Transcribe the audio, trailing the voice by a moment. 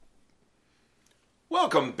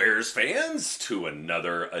Welcome, Bears fans, to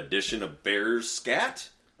another edition of Bears Scat.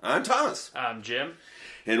 I'm Thomas. I'm Jim.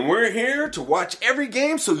 And we're here to watch every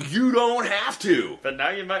game so you don't have to. But now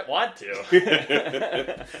you might want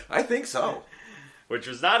to. I think so. Which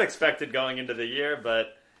was not expected going into the year,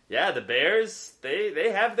 but yeah, the Bears,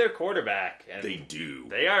 they have their quarterback. And they do.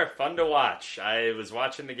 They are fun to watch. I was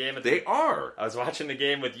watching the game I was watching the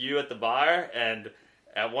game with you at the bar, and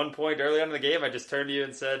at one point early on in the game, I just turned to you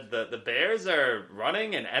and said, the Bears are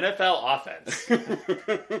running an NFL offense.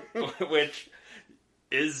 Which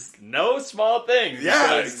is no small thing.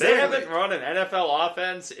 Yeah, because exactly. They haven't run an NFL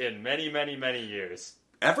offense in many, many, many years.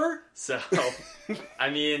 Ever? So, I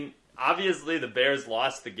mean, obviously the Bears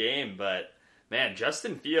lost the game, but man,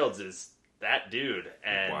 Justin Fields is that dude.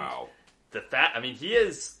 And wow. He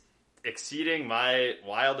is exceeding my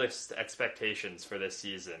wildest expectations for this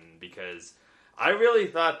season, because I really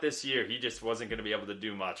thought this year he just wasn't going to be able to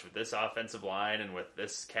do much with this offensive line and with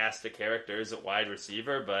this cast of characters at wide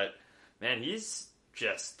receiver, but man, he's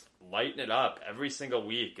just lighting it up every single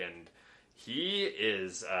week, and he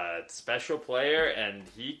is a special player, and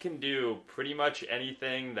he can do pretty much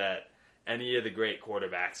anything that any of the great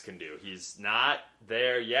quarterbacks can do. He's not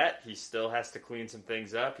there yet. He still has to clean some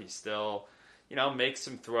things up. He still, makes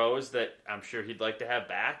some throws that I'm sure he'd like to have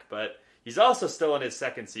back, but he's also still in his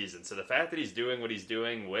second season. So the fact that he's doing what he's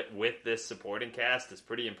doing with this supporting cast is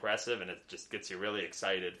pretty impressive, and it just gets you really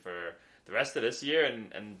excited for the rest of this year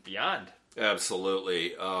and beyond.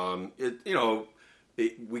 Absolutely.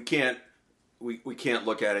 We can't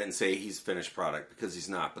look at it and say he's finished product, because he's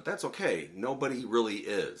not. But that's okay. Nobody really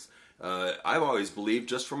is. I've always believed,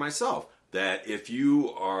 just for myself, that if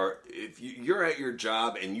you're at your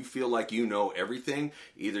job and you feel like you know everything,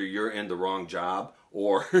 either you're in the wrong job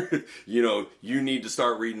or you need to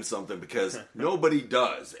start reading something, because nobody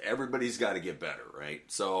does. Everybody's got to get better, right?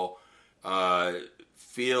 So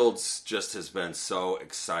Fields just has been so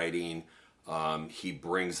exciting. He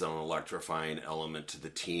brings an electrifying element to the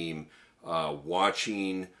team.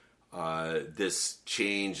 Watching this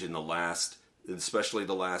change in especially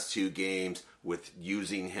the last two games, with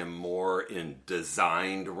using him more in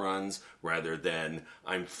designed runs rather than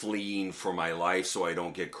I'm fleeing for my life so I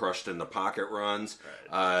don't get crushed in the pocket runs.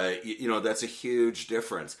 Right. That's a huge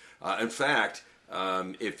difference. In fact,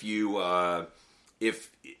 if you were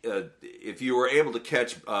able to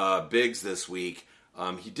catch Biggs this week,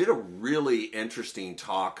 he did a really interesting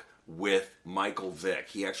talk with Michael Vick.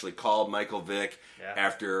 He actually called Michael Vick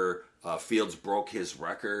after Fields broke his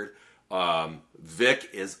record. Vick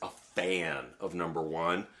is a fan of number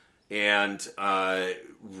one and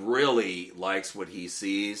really likes what he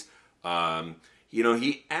sees.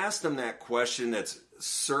 He asked him that question that's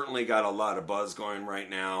certainly got a lot of buzz going right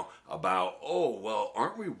now about,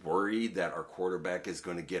 aren't we worried that our quarterback is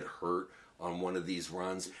going to get hurt on one of these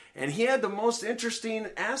runs? And he had the most interesting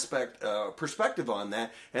perspective on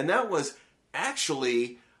that, and that was,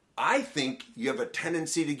 actually, I think you have a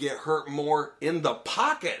tendency to get hurt more in the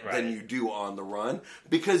pocket than you do on the run,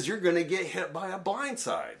 because you're going to get hit by a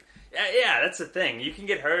blindside. Yeah, that's the thing. You can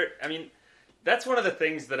get hurt. I mean, that's one of the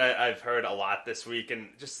things that I've heard a lot this week, and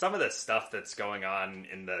just some of the stuff that's going on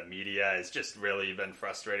in the media has just really been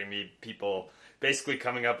frustrating me. People basically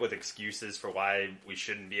coming up with excuses for why we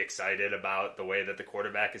shouldn't be excited about the way that the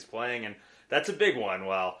quarterback is playing, and that's a big one.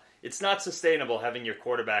 Well, it's not sustainable having your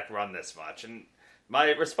quarterback run this much, and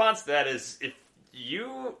my response to that is, if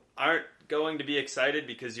you aren't going to be excited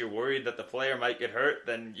because you're worried that the player might get hurt,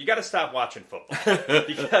 then you got to stop watching football.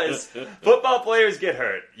 Because football players get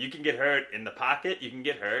hurt. You can get hurt in the pocket. You can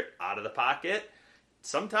get hurt out of the pocket.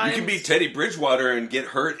 Sometimes you can be Teddy Bridgewater and get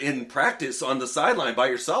hurt in practice on the sideline by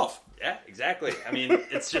yourself. Yeah, exactly. I mean,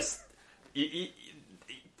 it's just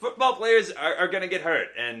football players are going to get hurt.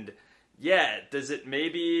 And yeah, does it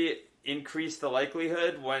maybe increase the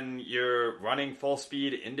likelihood when you're running full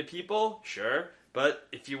speed into people? Sure. But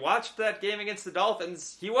if you watched that game against the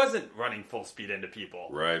Dolphins, he wasn't running full speed into people.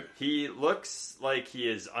 Right. He looks like he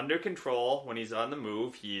is under control when he's on the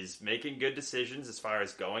move. He's making good decisions as far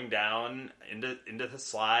as going down into the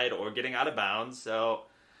slide or getting out of bounds. So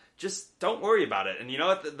just don't worry about it. And you know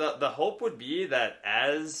what? The hope would be that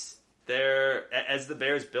as the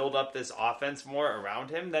Bears build up this offense more around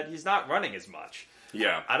him, that he's not running as much.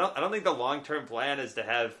 Yeah. I don't think the long-term plan is to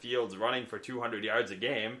have Fields running for 200 yards a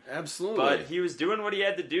game. Absolutely. But he was doing what he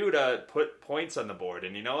had to do to put points on the board.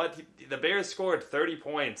 And you know what? The Bears scored 30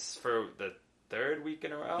 points for the third week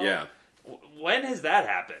in a row. Yeah. When has that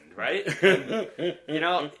happened, right?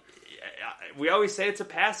 And, we always say it's a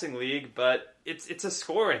passing league, but it's a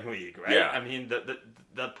scoring league, right? Yeah. I mean,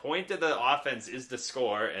 the point of the offense is to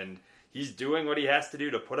score, and he's doing what he has to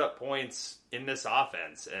do to put up points in this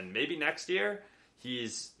offense. And maybe next year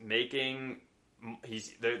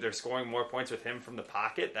they're scoring more points with him from the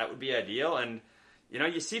pocket. That would be ideal. And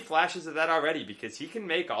you see flashes of that already because he can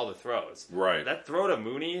make all the throws. Right. That throw to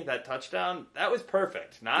Mooney, that touchdown, that was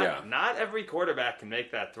perfect. Not every quarterback can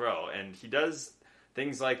make that throw, and he does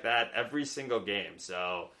things like that every single game.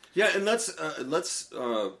 So yeah, and let's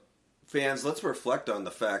fans, let's reflect on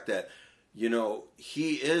the fact that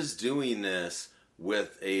he is doing this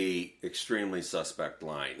with a extremely suspect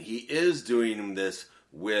line. He is doing this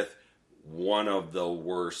with one of the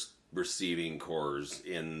worst receiving cores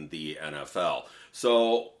in the NFL.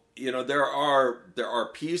 So, there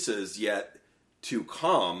are pieces yet to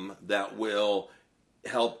come that will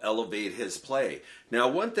help elevate his play. Now,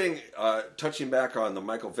 one thing, touching back on the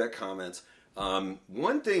Michael Vick comments,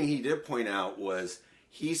 one thing he did point out was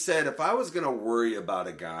he said, if I was going to worry about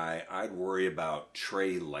a guy, I'd worry about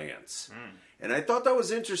Trey Lance. And I thought that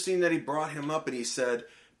was interesting that he brought him up and he said,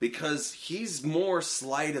 because he's more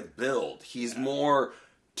slight of build. He's more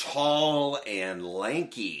tall and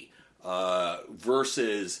lanky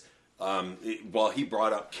versus, he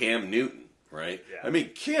brought up Cam Newton, right? Yeah. I mean,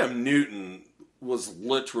 Cam Newton was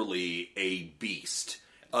literally a beast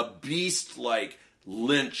like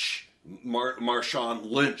Lynch. Marshawn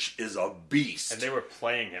Lynch is a beast. And they were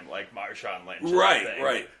playing him like Marshawn Lynch.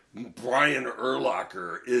 Right. Brian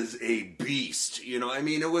Urlacher is a beast. They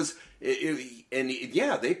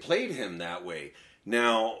played him that way.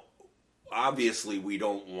 Now, obviously, we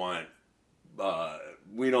don't want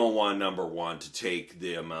number one to take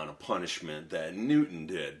the amount of punishment that Newton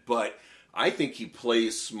did, but I think he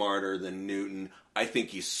plays smarter than Newton. I think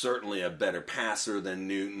he's certainly a better passer than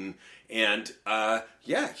Newton, and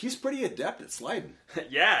he's pretty adept at sliding.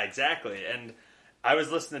 Yeah, exactly. And I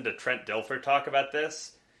was listening to Trent Dilfer talk about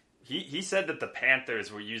this. He said that the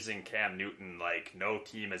Panthers were using Cam Newton like no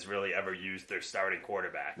team has really ever used their starting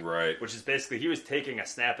quarterback. Right. Which is basically he was taking a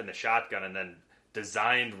snap in the shotgun and then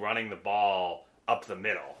designed running the ball up the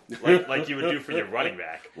middle, like you would do for your running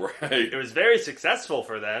back. Right. It was very successful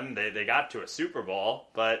for them. They got to a Super Bowl,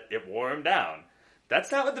 but it wore him down.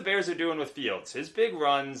 That's not what the Bears are doing with Fields. His big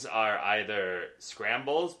runs are either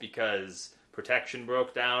scrambles because protection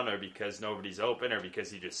broke down or because nobody's open or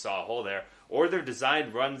because he just saw a hole there, or they're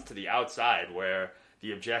designed runs to the outside where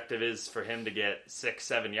the objective is for him to get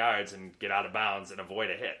 6-7 yards and get out of bounds and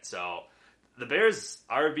avoid a hit. So the Bears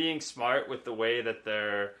are being smart with the way that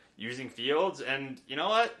they're using Fields, and you know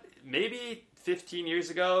what? Maybe 15 years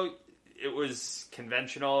ago it was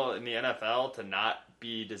conventional in the NFL to not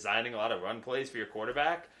be designing a lot of run plays for your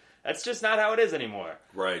quarterback. That's just not how it is anymore.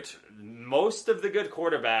 Right. Most of the good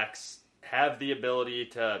quarterbacks have the ability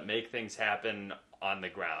to make things happen on the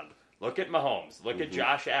ground. Look at Mahomes. Look at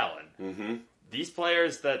Josh Allen. Mm-hmm. These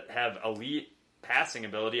players that have elite passing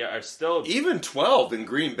ability are still... Even 12 in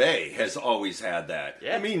Green Bay has always had that.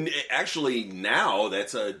 Yeah. I mean, actually now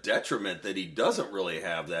that's a detriment that he doesn't really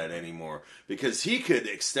have that anymore because he could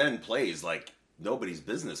extend plays like nobody's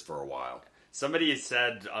business for a while. Somebody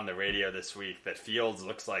said on the radio this week that Fields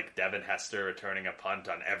looks like Devin Hester returning a punt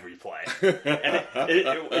on every play. And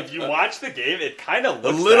if you watch the game, it kind of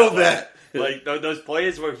looks a little bit like those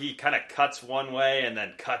plays where he kind of cuts one way and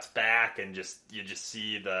then cuts back, and you just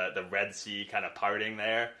see the Red Sea kind of parting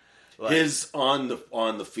there. Like, his on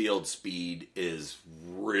the field speed is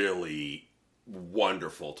really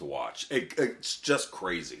wonderful to watch. It's just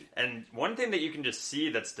crazy. And one thing that you can just see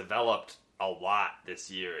that's developed a lot this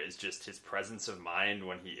year is just his presence of mind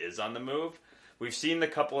when he is on the move. We've seen the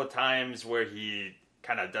couple of times where he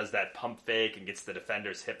kind of does that pump fake and gets the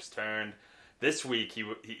defender's hips turned. This week,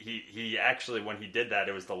 he actually, when he did that,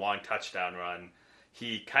 it was the long touchdown run.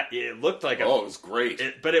 It looked like it was great.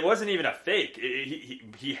 But it wasn't even a fake.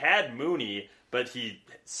 He had Mooney, but he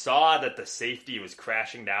saw that the safety was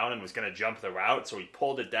crashing down and was going to jump the route, so he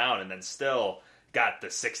pulled it down and then still got the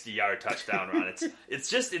 60-yard touchdown run. It's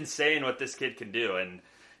just insane what this kid can do. And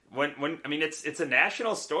when I mean, it's a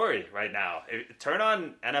national story right now. Turn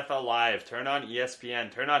on NFL Live, turn on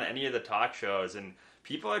ESPN, turn on any of the talk shows, and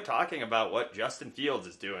people are talking about what Justin Fields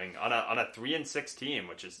is doing on a 3-6 team,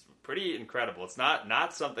 which is pretty incredible. It's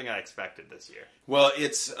not something I expected this year. Well,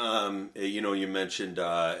 it's you mentioned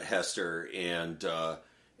Hester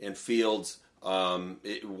and Fields.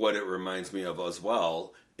 What it reminds me of as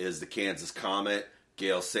well is the Kansas Comet.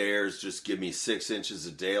 Gale Sayers, just give me 6 inches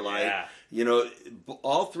of daylight. Yeah.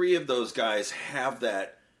 All three of those guys have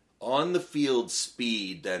that on the field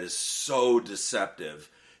speed that is so deceptive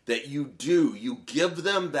that you give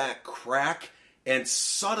them that crack and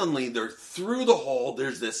suddenly they're through the hole.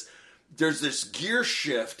 There's this gear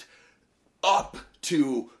shift up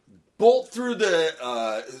to bolt through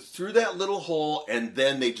that little hole, and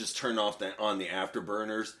then they just turn off on the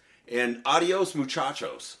afterburners. And adios,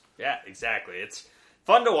 muchachos. Yeah, exactly. It's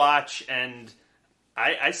fun to watch, and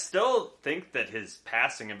I still think that his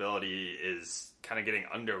passing ability is kind of getting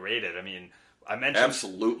underrated. I mean, I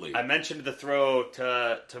mentioned the throw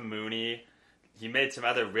to Mooney. He made some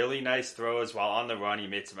other really nice throws while on the run. He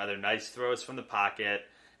made some other nice throws from the pocket.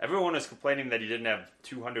 Everyone was complaining that he didn't have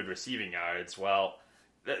 200 receiving yards. Well,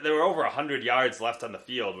 there were over 100 yards left on the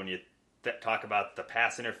field when you talk about the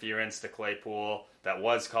pass interference to Claypool that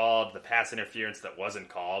was called, the pass interference that wasn't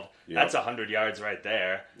called. Yep. That's 100 yards right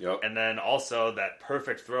there. Yep. And then also that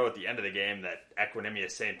perfect throw at the end of the game that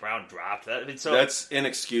Equanimeous St. Brown dropped. That's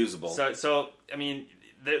inexcusable. So I mean,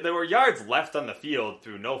 there were yards left on the field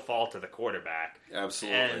through no fault of the quarterback.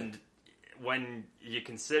 Absolutely. And when you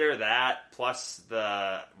consider that plus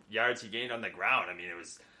the yards he gained on the ground, I mean, it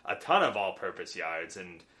was a ton of all-purpose yards.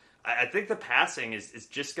 And I think the passing is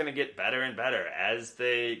just going to get better and better as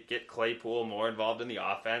they get Claypool more involved in the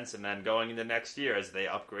offense, and then going into next year as they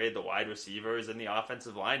upgrade the wide receivers and the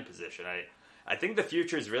offensive line position. I think the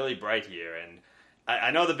future is really bright here. And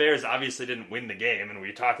I know the Bears obviously didn't win the game, and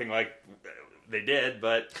we're talking like they did,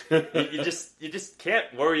 but you just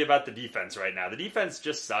can't worry about the defense right now. The defense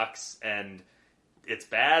just sucks, and it's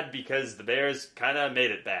bad because the Bears kind of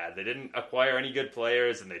made it bad. They didn't acquire any good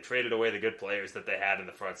players, and they traded away the good players that they had in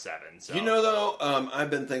the front seven. So. You know, though, I've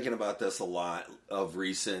been thinking about this a lot of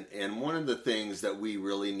recent, and one of the things that we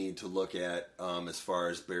really need to look at as far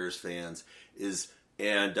as Bears fans is,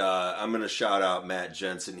 and I'm going to shout out Matt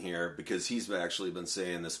Jensen here because he's actually been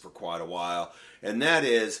saying this for quite a while, and that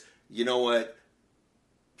is, you know what?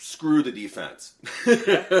 Screw the defense.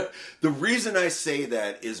 The reason I say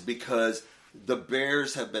that is because the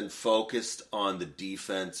Bears have been focused on the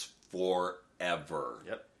defense forever.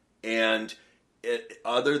 Yep. And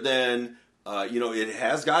other than, it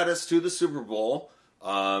has got us to the Super Bowl,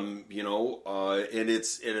 and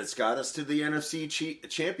it's got us to the NFC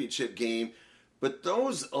Championship game, but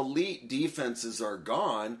those elite defenses are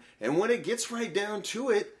gone, and when it gets right down to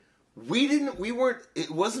it,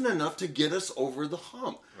 it wasn't enough to get us over the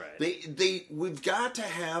hump. Right. We've got to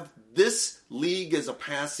have this league as a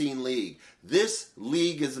passing league. This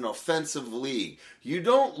league is an offensive league. You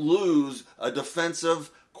don't lose a defensive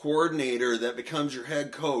coordinator that becomes your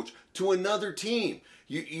head coach to another team.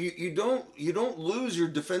 You don't lose your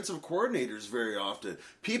defensive coordinators very often.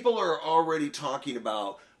 People are already talking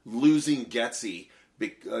about losing Getsy,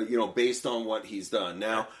 based on what he's done.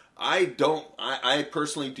 Now, I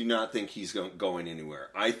personally do not think he's going anywhere.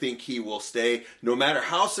 I think he will stay. No matter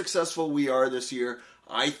how successful we are this year,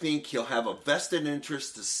 I think he'll have a vested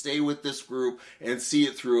interest to stay with this group and see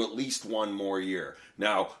it through at least one more year.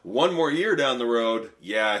 Now, one more year down the road,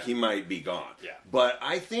 yeah, he might be gone. Yeah. But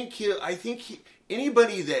I think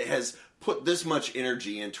anybody that has put this much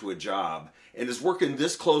energy into a job and is working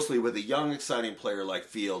this closely with a young, exciting player like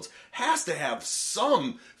Fields has to have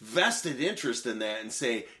some vested interest in that and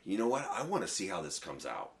say, you know what, I want to see how this comes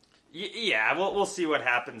out. Yeah, we'll see what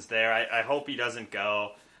happens there. I hope he doesn't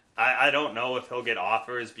go. I don't know if he'll get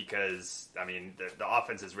offers because, I mean, the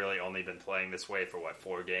offense has really only been playing this way for,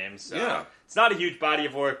 4 games? So yeah. It's not a huge body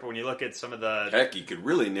of work, but when you look at some of the... Heck, you could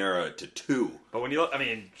really narrow it to 2. But when you look, I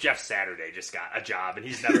mean, Jeff Saturday just got a job, and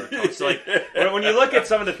he's never a coach. So, when you look at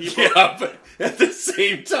some of the people... Yeah, but at the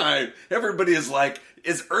same time, everybody is like,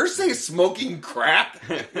 is Irsay smoking crap?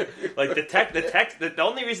 Like, the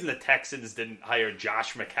only reason the Texans didn't hire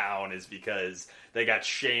Josh McCown is because they got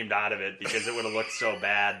shamed out of it because it would have looked so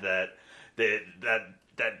bad that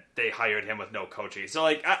they hired him with no coaching.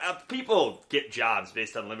 So, people get jobs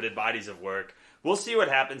based on limited bodies of work. We'll see what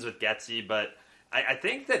happens with Getsy, but I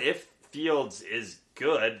think that if Fields is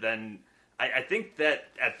good, then I think that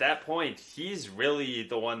at that point, he's really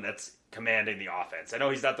the one that's commanding the offense. I know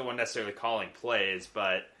he's not the one necessarily calling plays,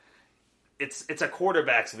 but it's a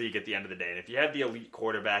quarterback's league at the end of the day. And if you have the elite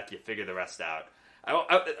quarterback, you figure the rest out. I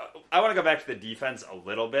want to go back to the defense a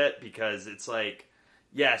little bit because it's like,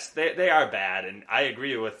 yes, they are bad, and I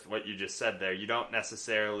agree with what you just said there. You don't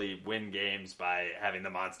necessarily win games by having the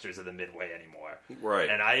monsters of the midway anymore. Right.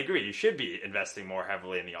 And I agree. You should be investing more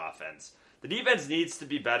heavily in the offense. The defense needs to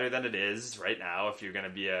be better than it is right now if you're going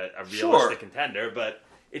to be a realistic contender, but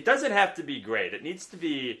it doesn't have to be great. It needs to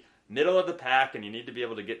be middle of the pack, and you need to be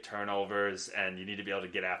able to get turnovers, and you need to be able to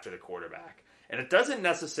get after the quarterback. And it doesn't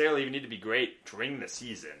necessarily even need to be great during the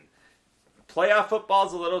season. Playoff football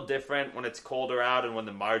is a little different when it's colder out and when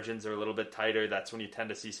the margins are a little bit tighter. That's when you tend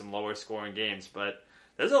to see some lower scoring games. But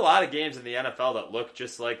there's a lot of games in the NFL that look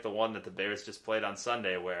just like the one that the Bears just played on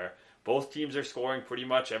Sunday, where both teams are scoring pretty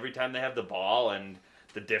much every time they have the ball, and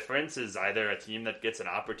the difference is either a team that gets an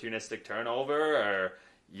opportunistic turnover or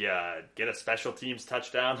you get a special teams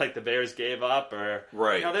touchdown like the Bears gave up, or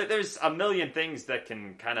right. There's a million things that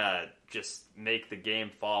can kind of just make the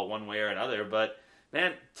game fall one way or another. But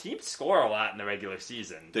man, teams score a lot in the regular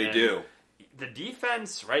season. They do. The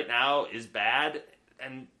defense right now is bad,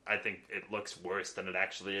 and I think it looks worse than it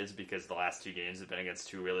actually is because the last 2 games have been against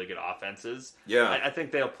 2 really good offenses. Yeah, I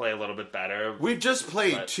think they'll play a little bit better. We've just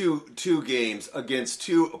played two games against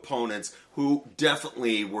 2 opponents who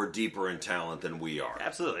definitely were deeper in talent than we are.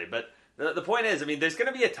 Absolutely, but the point is, I mean, there's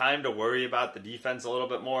going to be a time to worry about the defense a little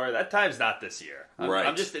bit more. That time's not this year.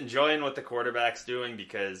 I'm just enjoying what the quarterback's doing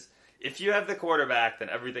because if you have the quarterback, then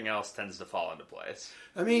everything else tends to fall into place.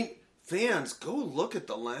 I mean, fans, go look at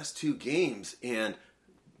the last 2 games, and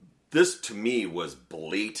this to me was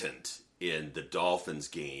blatant in the Dolphins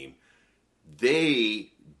game.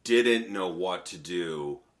 They didn't know what to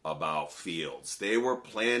do about Fields. They were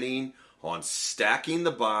planning on stacking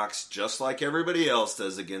the box just like everybody else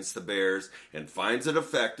does against the Bears and finds it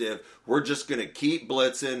effective. We're just going to keep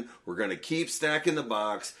blitzing. We're going to keep stacking the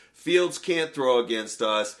box. Fields can't throw against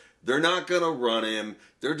us. They're not going to run him.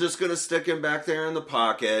 They're just going to stick him back there in the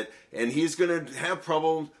pocket, and he's going to have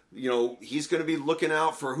problems. He's going to be looking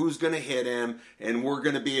out for who's going to hit him, and we're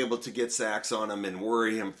going to be able to get sacks on him and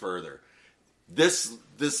worry him further. This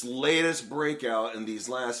latest breakout in these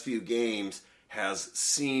last few games has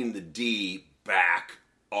seen the D back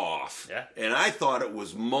off. Yeah. And I thought it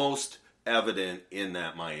was most evident in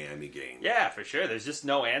that Miami game. Yeah, for sure. There's just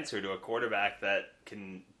no answer to a quarterback that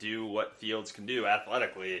can do what Fields can do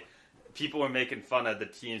athletically. People are making fun of the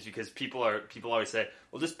teams because people always say,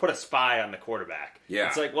 well, just put a spy on the quarterback. Yeah.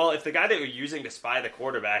 It's like, well, if the guy that you're using to spy the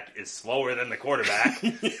quarterback is slower than the quarterback,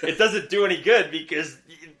 it doesn't do any good because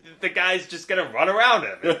the guy's just going to run around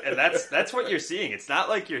him. And that's what you're seeing. It's not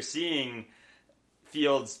like you're seeing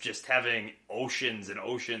Fields just having oceans and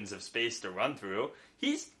oceans of space to run through.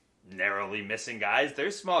 He's narrowly missing guys.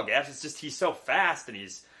 There's small gaps. It's just he's so fast and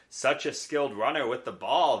he's such a skilled runner with the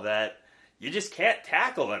ball that you just can't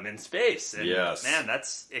tackle him in space. And yes. Man,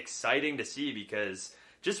 that's exciting to see because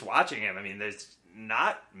just watching him, I mean, there's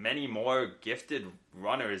not many more gifted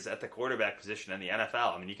runners at the quarterback position in the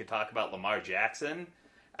NFL. I mean, you could talk about Lamar Jackson.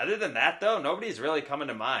 Other than that, though, nobody's really coming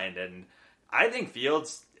to mind. And I think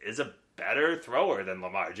Fields is a better thrower than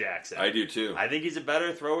Lamar Jackson. I do too. I think he's a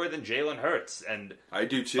better thrower than Jalen Hurts. And I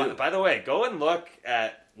do too. By the way, go and look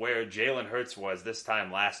at where Jalen Hurts was this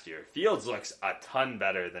time last year. Fields looks a ton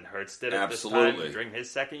better than Hurts did at this time during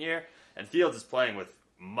his second year. And Fields is playing with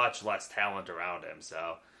much less talent around him.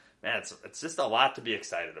 So, man, it's just a lot to be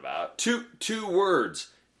excited about. Two words: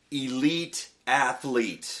 elite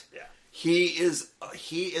athlete. Yeah, he is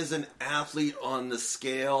an athlete on the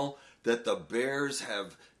scale that the Bears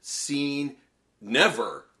have seen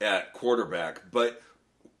never at quarterback, but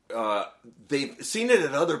they've seen it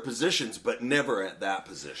at other positions, but never at that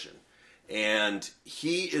position. And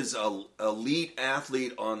he is an elite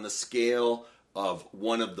athlete on the scale of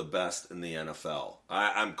one of the best in the NFL.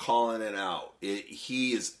 I'm calling it out.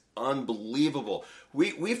 He is unbelievable.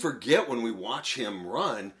 We forget when we watch him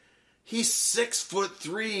run. He's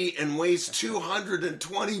 6'3" and weighs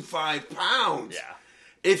 225 pounds. Yeah.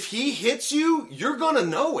 If he hits you, you're gonna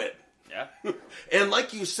know it. Yeah. And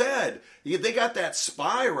like you said, they got that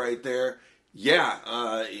spy right there.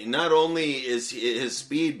 Yeah, not only is his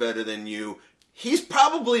speed better than you, he's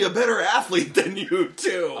probably a better athlete than you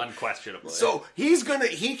too. Unquestionably. So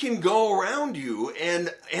he can go around you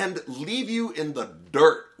and leave you in the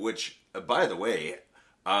dirt, which, by the way,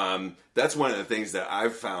 that's one of the things that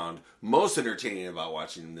I've found most entertaining about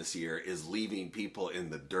watching him this year is leaving people in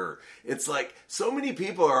the dirt. It's like so many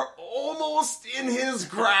people are almost in his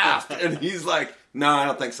grasp, and he's like, "No, I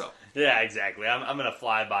don't think so." Yeah, exactly. I'm going to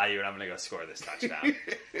fly by you, and I'm going to go score this touchdown.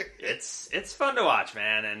 It's fun to watch,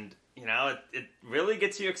 man, and it really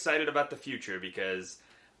gets you excited about the future because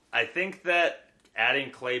I think that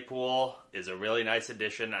adding Claypool is a really nice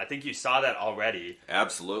addition. I think you saw that already.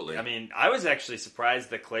 Absolutely. I mean, I was actually surprised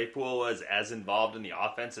that Claypool was as involved in the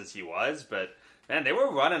offense as he was, but man, they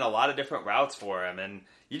were running a lot of different routes for him, and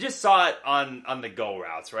you just saw it on the go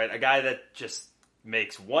routes, right? A guy that just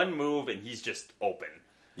makes one move and he's just open.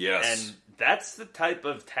 Yes. And that's the type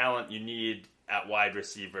of talent you need at wide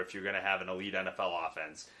receiver if you're going to have an elite NFL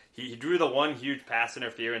offense. He drew the one huge pass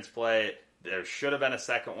interference play. There should have been a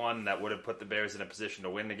second one that would have put the Bears in a position to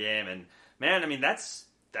win the game. And, man, I mean, that's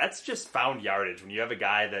just found yardage. When you have a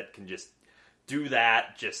guy that can just do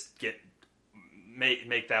that, just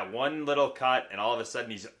make that one little cut, and all of a sudden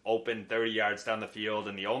he's open 30 yards down the field,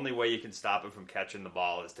 and the only way you can stop him from catching the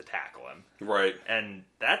ball is to tackle him. Right. And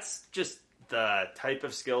that's just the type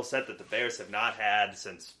of skill set that the Bears have not had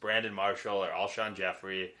since Brandon Marshall or Alshon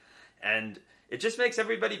Jeffrey. And it just makes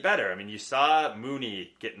everybody better. I mean, you saw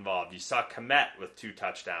Mooney get involved. You saw Kmet with 2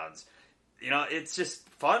 touchdowns. It's just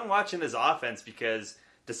fun watching this offense because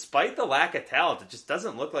despite the lack of talent, it just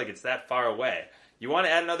doesn't look like it's that far away. You want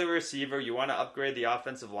to add another receiver. You want to upgrade the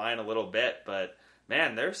offensive line a little bit. But,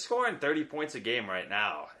 man, they're scoring 30 points a game right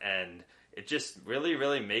now. And it just really,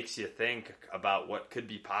 really makes you think about what could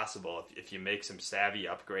be possible if you make some savvy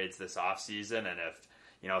upgrades this offseason and if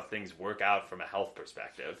things work out from a health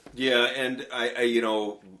perspective. Yeah, and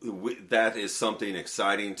that is something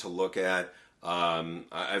exciting to look at. I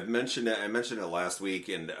mentioned it last week,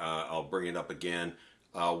 and I'll bring it up again.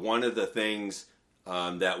 One of the things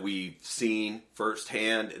that we've seen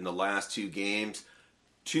firsthand in the last 2 games,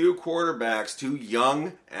 2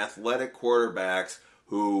 young athletic quarterbacks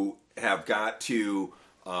who have got to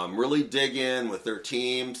really dig in with their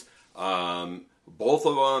teams. Both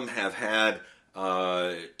of them have had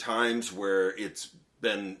times where it's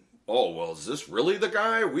been, is this really the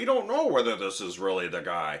guy? We don't know whether this is really the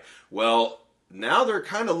guy. Well, now they're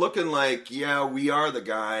kind of looking like, yeah, we are the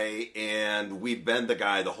guy, and we've been the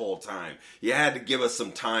guy the whole time. You had to give us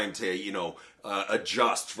some time to,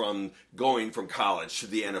 adjust from going from college to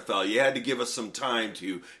the NFL. You had to give us some time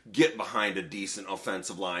to get behind a decent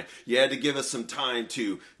offensive line. You had to give us some time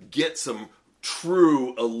to get some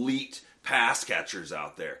true elite pass catchers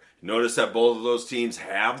out there. Notice that both of those teams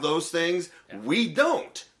have those things. Yeah. We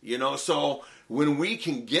don't, so when we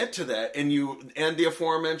can get to that, and the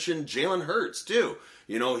aforementioned Jalen Hurts too,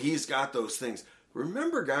 he's got those things.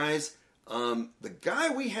 Remember, guys, the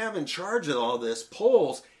guy we have in charge of all this,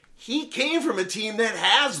 Poles, he came from a team that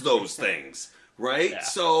has those things, right? Yeah.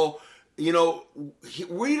 So, we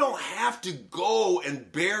don't have to go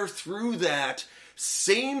and bear through that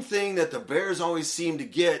same thing that the Bears always seem to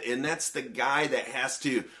get, and that's the guy that has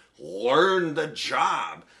to learn the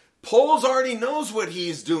job. Poles already knows what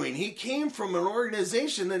he's doing. He came from an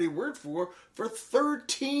organization that he worked for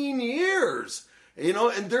 13 years.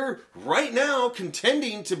 And they're right now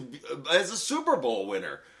contending as a Super Bowl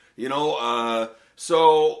winner.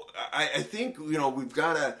 So I think we've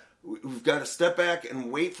got to step back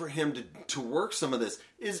and wait for him to work some of this.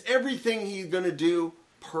 Is everything he's going to do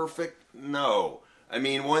perfect? No. I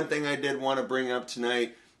mean, one thing I did want to bring up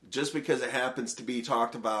tonight, just because it happens to be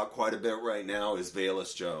talked about quite a bit right now, is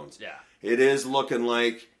Velus Jones. Yeah. It is looking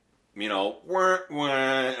like,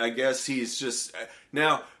 I guess he's just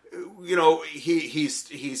now, he's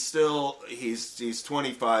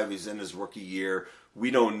 25. He's in his rookie year.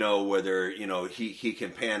 We don't know whether, he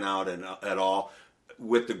can pan out at all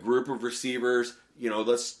with the group of receivers.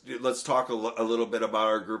 Let's talk a little bit about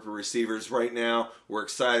our group of receivers right now. We're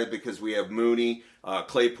excited because we have Mooney.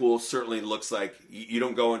 Claypool certainly looks like you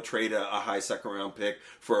don't go and trade a high second-round pick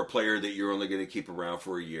for a player that you're only going to keep around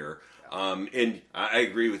for a year. And I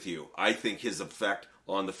agree with you. I think his effect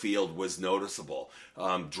on the field was noticeable.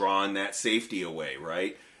 Drawing that safety away,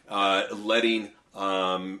 right? Letting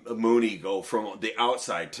Mooney go from the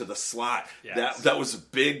outside to the slot. Yes. That was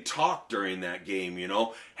big talk during that game,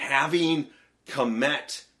 Having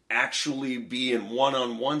Kmet actually be in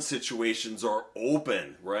one-on-one situations or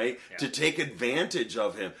open, right? Yeah. To take advantage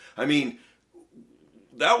of him. I mean,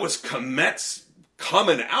 that was Kmet's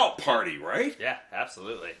coming out party, right? Yeah,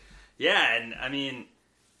 absolutely. Yeah, and I mean,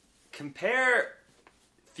 compare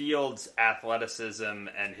Fields' athleticism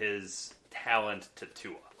and his talent to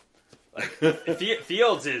Tua. Like,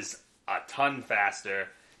 Fields is a ton faster.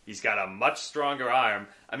 He's got a much stronger arm.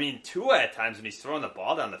 I mean, Tua at times when he's throwing the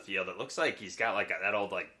ball down the field, it looks like he's got that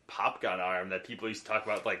old pop gun arm that people used to talk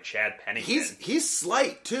about, like Chad Pennington. He's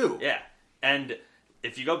slight too. Yeah, and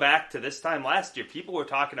if you go back to this time last year, people were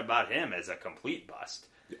talking about him as a complete bust.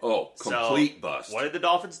 Oh, complete bust. What did the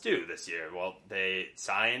Dolphins do this year? Well, they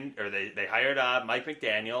hired Mike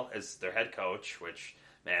McDaniel as their head coach, which,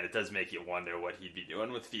 man, it does make you wonder what he'd be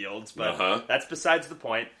doing with Fields, but that's besides the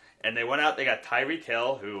point. And they went out, they got Tyreek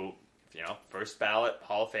Hill, who, first ballot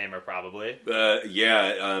Hall of Famer probably.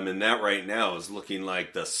 And that right now is looking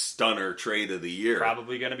like the stunner trade of the year.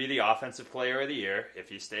 Probably going to be the offensive player of the year if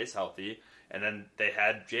he stays healthy. And then they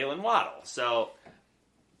had Jalen Waddle.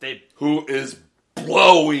 Who is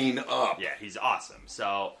blowing up. Yeah, he's awesome.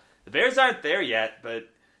 So the Bears aren't there yet, but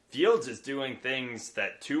Fields is doing things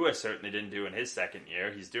that Tua certainly didn't do in his second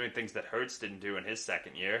year. He's doing things that Hurts didn't do in his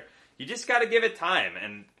second year. You just got to give it time,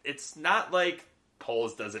 and it's not like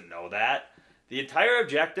Poles doesn't know that. The entire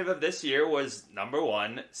objective of this year was, number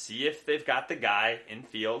one, see if they've got the guy in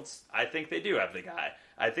Fields. I think they do have the guy.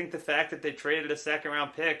 I think the fact that they traded a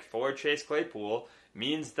second-round pick for Chase Claypool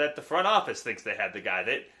means that the front office thinks they had the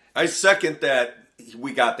guy. I second that.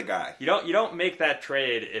 We got the guy. You don't make that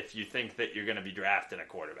trade if you think that you're going to be drafting a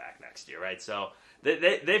quarterback next year, right? So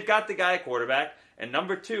they've got the guy quarterback. And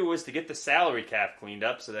number 2 was to get the salary cap cleaned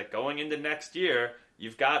up so that going into next year,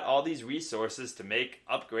 you've got all these resources to make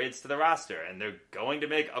upgrades to the roster. And they're going to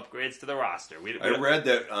make upgrades to the roster. I read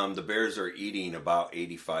that the Bears are eating about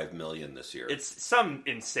 $85 million this year. It's some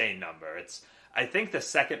insane number. It's, I think, the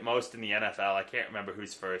second most in the NFL. I can't remember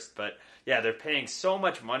who's first. But, yeah, they're paying so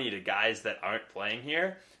much money to guys that aren't playing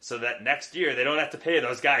here so that next year they don't have to pay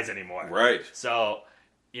those guys anymore. Right. So,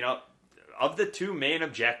 of the 2 main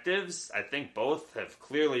objectives, I think both have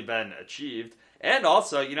clearly been achieved. And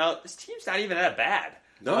also, this team's not even that bad.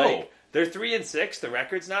 No. They're 3-6. The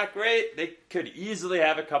record's not great. They could easily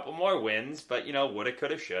have a couple more wins, but, woulda,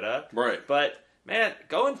 coulda, shoulda. Right. But, man,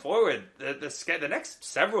 going forward, the next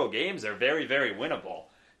several games are very, very winnable.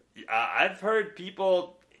 I've heard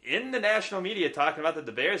people in the national media talking about that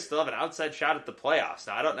the Bears still have an outside shot at the playoffs.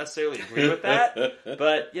 Now, I don't necessarily agree with that,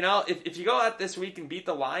 but, if you go out this week and beat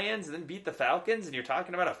the Lions and then beat the Falcons, and you're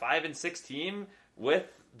talking about a 5-6 team with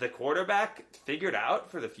the quarterback figured out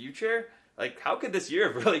for the future, like, how could this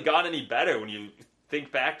year have really gone any better when you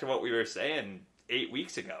think back to what we were saying 8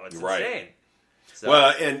 weeks ago? It's insane. So,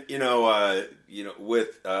 well, and,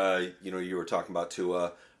 with, you were talking about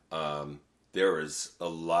Tua, there is a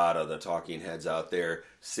lot of the talking heads out there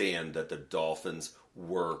saying that the Dolphins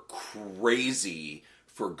were crazy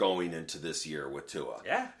for going into this year with Tua.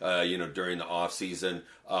 Yeah. During the offseason.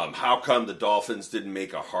 How come the Dolphins didn't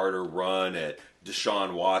make a harder run at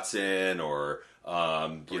Deshaun Watson or,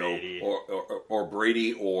 Brady. or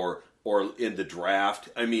Brady or in the draft?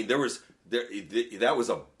 I mean, that was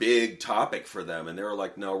a big topic for them, and they were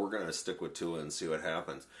like, no, we're going to stick with Tua and see what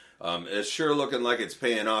happens. It's sure looking like it's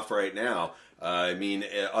paying off right now. I mean,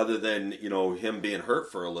 other than, him being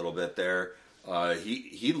hurt for a little bit there,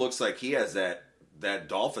 he looks like he has that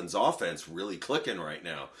Dolphins offense really clicking right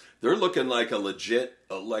now. They're looking like a legit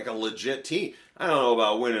team. I don't know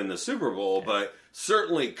about winning the Super Bowl, but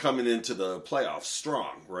certainly coming into the playoffs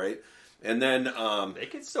strong, right? And then they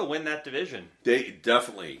could still win that division. They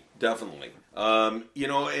definitely.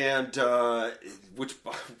 Which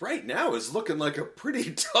right now is looking like a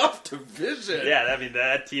pretty tough division. Yeah, I mean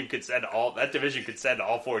that division could send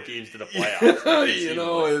all 4 teams to the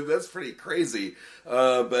playoffs. That's pretty crazy.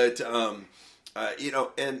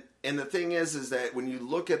 And the thing is that when you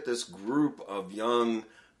look at this group of young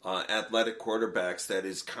athletic quarterbacks that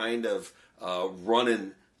is kind of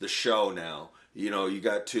running the show now. You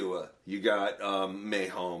got Tua, you got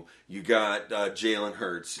Mayholm, you got Jalen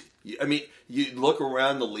Hurts. You look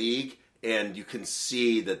around the league and you can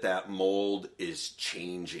see that mold is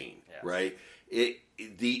changing, right?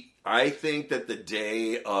 I think that the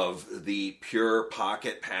day of the pure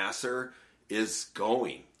pocket passer is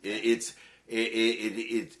going. We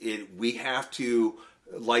have to,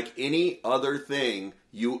 like any other thing,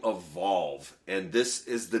 you evolve, and this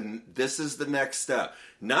is the next step.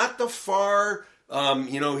 Not the far,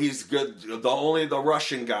 he's good. Only the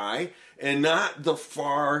Russian guy, and not the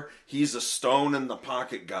far. He's a stone in the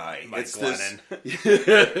pocket guy. Mike Glennon.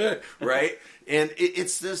 This, right? And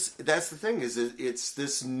it's this. That's the thing. It's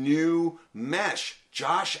this new mesh.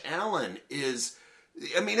 Josh Allen is.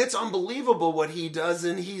 It's unbelievable what he does,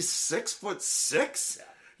 and he's 6'6".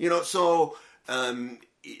 Yeah. So.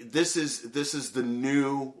 This is the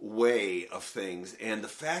new way of things, and the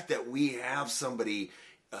fact that we have somebody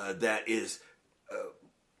that is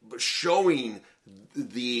showing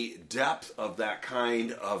the depth of that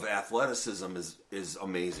kind of athleticism is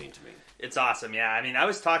amazing to me. It's awesome, yeah. I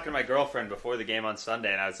was talking to my girlfriend before the game on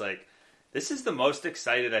Sunday, and I was like, this is the most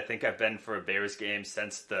excited I think I've been for a Bears game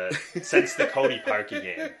since the Cody Parkey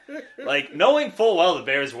game. Like, knowing full well the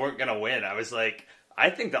Bears weren't going to win, I was like, I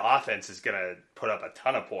think the offense is going to put up a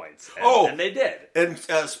ton of points. And they did. And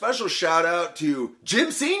a special shout out to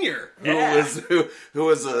Jim Sr., who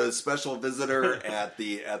was a special visitor at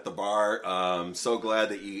the bar. So glad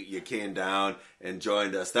that you came down and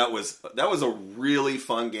joined us. That was a really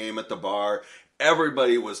fun game at the bar.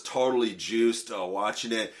 Everybody was totally juiced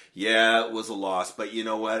watching it. Yeah, it was a loss, but you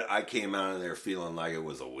know what? I came out of there feeling like it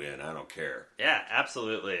was a win. I don't care. Yeah,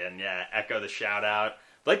 absolutely. And echo the shout out.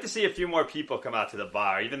 I'd like to see a few more people come out to the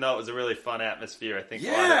bar, even though it was a really fun atmosphere. I think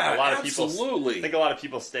a lot of people. Absolutely. I think a lot of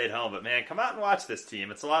people stayed home, but man, come out and watch this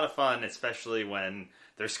team. It's a lot of fun, especially when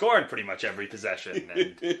they're scoring pretty much every possession.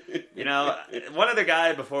 And one other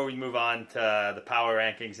guy before we move on to the power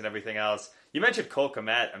rankings and everything else. You mentioned Cole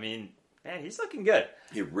Kmet. Man, he's looking good.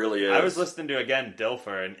 He really is. I was listening to, again,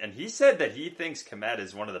 Dilfer, and he said that he thinks Kmet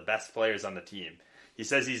is one of the best players on the team. He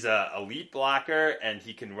says he's a elite blocker and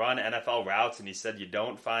he can run NFL routes, and he said you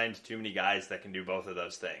don't find too many guys that can do both of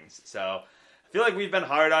those things. So I feel like we've been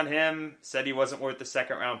hard on him, said he wasn't worth the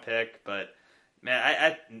second-round pick, but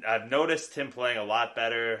man, I've noticed him playing a lot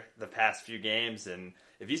better the past few games, and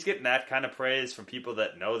if he's getting that kind of praise from people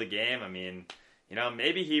that know the game, I mean,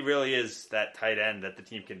 maybe he really is that tight end that the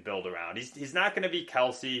team can build around. He's not going to be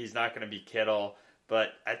Kelsey, he's not going to be Kittle,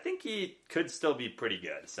 but I think he could still be pretty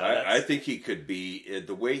good. So I think he could be.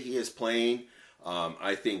 The way he is playing,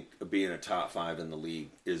 I think being a top 5 in the league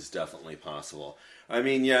is definitely possible. I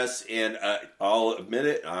mean, yes, and I'll admit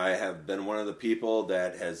it, I have been one of the people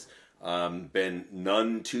that has been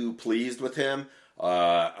none too pleased with him.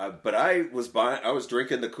 But I was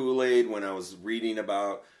drinking the Kool-Aid when I was reading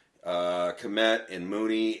about Kmet and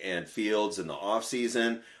Mooney and Fields in the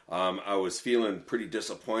offseason. I was feeling pretty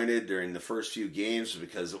disappointed during the first few games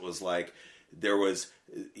because it was like there was,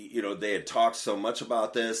 they had talked so much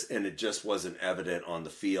about this and it just wasn't evident on the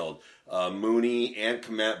field. Mooney and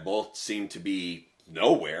Kmet both seemed to be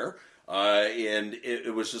nowhere. And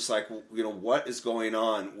it was just like, what is going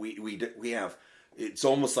on? We have, it's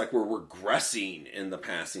almost like we're regressing in the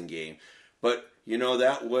passing game. But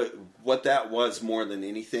what that was more than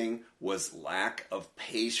anything was lack of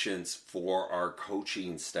patience for our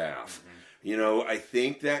coaching staff. Mm-hmm. I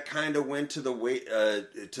think that kind of went to the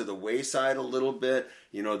wayside a little bit.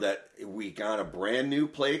 That we got a brand new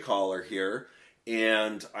play caller here,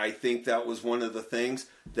 and I think that was one of the things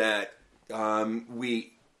that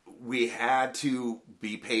we had to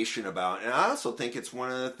be patient about. And I also think it's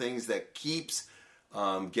one of the things that keeps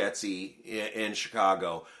Getsy in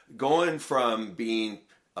Chicago, going from being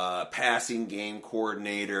passing game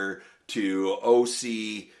coordinator to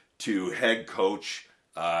OC to head coach.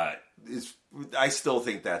 I still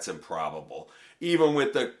think that's improbable, even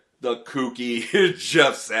with the kooky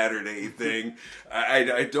Jeff Saturday thing.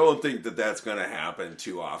 I don't think that that's going to happen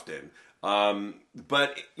too often.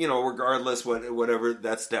 But regardless, whatever,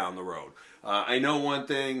 that's down the road. I know one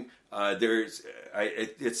thing. It's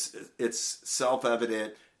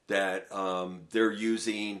self-evident that they're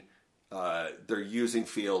using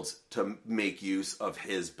Fields to make use of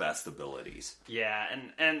his best abilities. Yeah,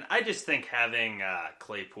 and I just think having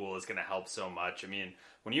Claypool is going to help so much. I mean,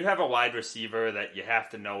 when you have a wide receiver that you have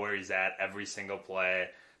to know where he's at every single play,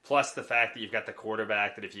 plus the fact that you've got the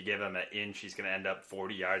quarterback that if you give him an inch, he's going to end up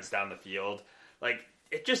 40 yards down the field, like,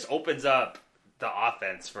 it just opens up the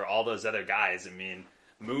offense for all those other guys. I mean,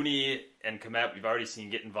 Mooney and Kmet, we've already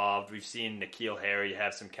seen get involved. We've seen N'Keal Harry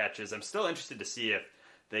have some catches. I'm still interested to see if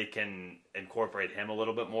they can incorporate him a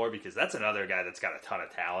little bit more, because that's another guy that's got a ton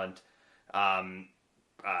of talent.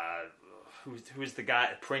 Who's the guy?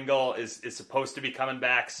 Pringle is supposed to be coming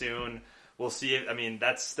back soon. We'll see. I mean,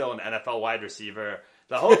 that's still an NFL wide receiver.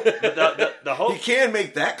 The hope he can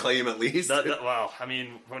make that claim at least. Well, I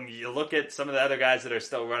mean, when you look at some of the other guys that are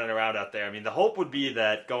still running around out there, I mean, the hope would be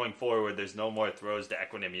that going forward, there's no more throws to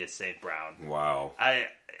Equanimeous St. Brown. Wow. I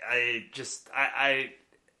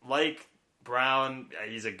like Brown.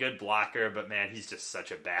 He's a good blocker, but man, he's just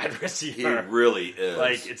such a bad receiver. He really is.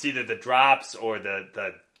 Like, it's either the drops or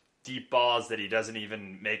the deep balls that he doesn't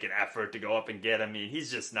even make an effort to go up and get. I mean,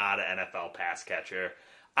 he's just not an NFL pass catcher.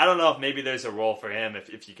 I don't know if maybe there's a role for him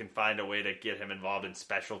if you can find a way to get him involved in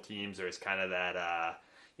special teams, or is kind of that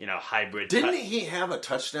hybrid. Didn't he have a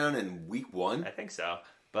touchdown in week 1? I think so,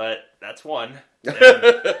 but that's one. And,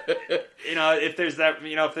 if there's that,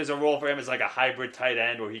 if there's a role for him as like a hybrid tight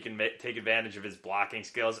end where he can take advantage of his blocking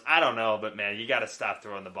skills, I don't know, but man, you got to stop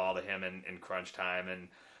throwing the ball to him in crunch time. And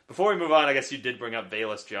before we move on, I guess you did bring up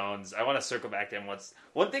Velus Jones. I want to circle back to him.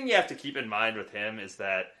 One thing you have to keep in mind with him is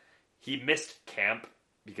that he missed camp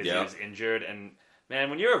because he was injured. And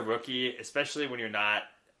man, when you're a rookie, especially when you're not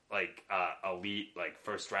like elite, like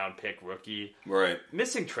first round pick rookie, right?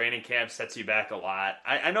 Missing training camp sets you back a lot.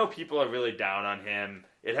 I know people are really down on him.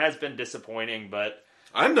 It has been disappointing, but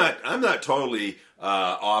I'm not totally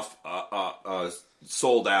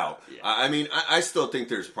sold out. Yeah. I mean, I still think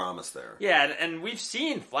there's promise there. Yeah, and we've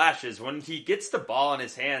seen flashes. When he gets the ball in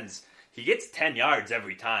his hands, he gets 10 yards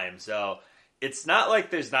every time. So it's not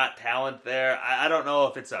like there's not talent there. I don't know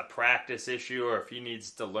if it's a practice issue or if he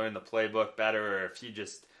needs to learn the playbook better or if he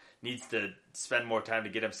just needs to spend more time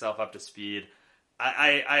to get himself up to speed.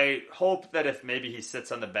 I hope that if maybe he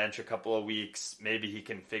sits on the bench a couple of weeks, maybe he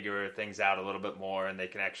can figure things out a little bit more and they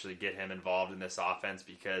can actually get him involved in this offense,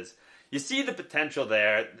 because you see the potential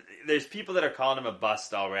there. There's people that are calling him a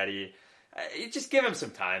bust already. You just give him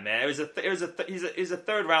some time, man. He's a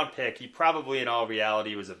third round pick. He probably, in all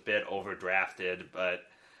reality, was a bit overdrafted, but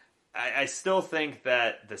I still think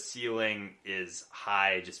that the ceiling is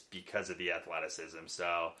high just because of the athleticism.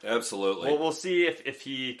 So absolutely, we'll see if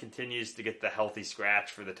he continues to get the healthy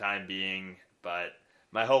scratch for the time being. But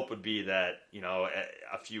my hope would be that,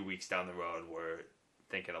 a few weeks down the road, we're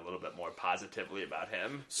thinking a little bit more positively about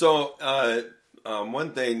him. So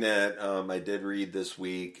one thing that I did read this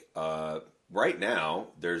week, right now,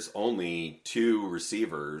 there's only 2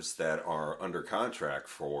 receivers that are under contract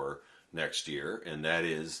for next year, and that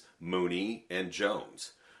is Mooney and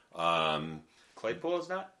Jones. Claypool is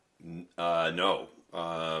not? No.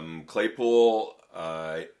 Claypool...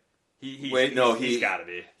 he's got to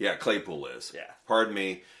be. Yeah, Claypool is. Yeah. Pardon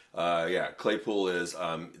me. Claypool is.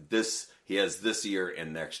 He has this year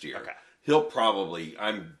and next year. Okay. He'll probably...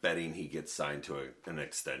 I'm betting he gets signed to an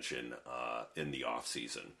extension in the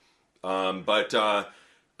offseason. So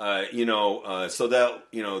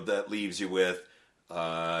that leaves you with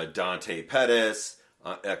Dante Pettis,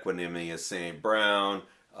 Equanimeous St. Brown,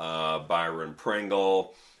 Byron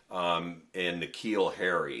Pringle, and N'Keal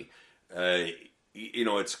Harry.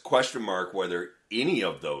 It's question mark whether any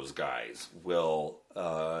of those guys will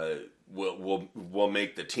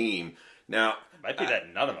make the team. Now, it might be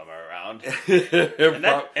that none of them are around,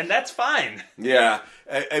 and that's fine. Yeah,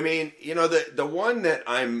 I mean, the one that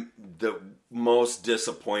I'm the most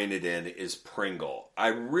disappointed in is Pringle. I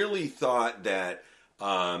really thought that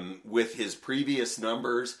with his previous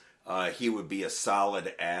numbers, he would be a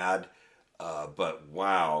solid add. But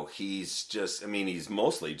wow, he's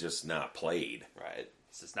mostly just not played. Right.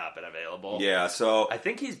 He's just not been available. Yeah, so... I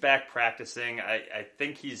think he's back practicing. I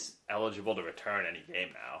think he's eligible to return any game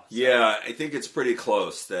now. So. Yeah, I think it's pretty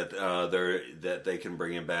close that they can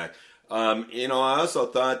bring him back. I also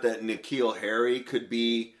thought that N'Keal Harry could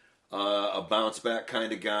be a bounce-back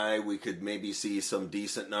kind of guy. We could maybe see some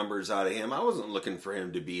decent numbers out of him. I wasn't looking for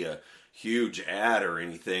him to be a huge ad or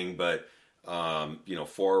anything, but...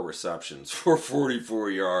 4 receptions for 44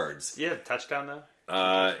 yards. Yeah, touchdown though.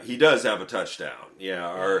 He does have a touchdown. Yeah,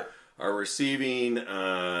 our receiving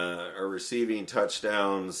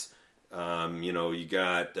touchdowns. You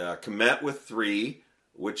got Kmet with 3,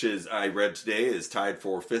 which is I read today is tied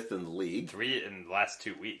for 5th in the league. 3 in the last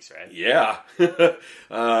 2 weeks, right? Yeah.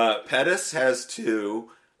 Pettis has 2.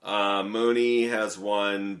 Mooney has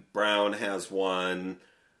 1. Brown has 1.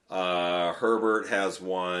 Herbert has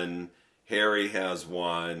 1. Harry has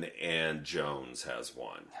 1, and Jones has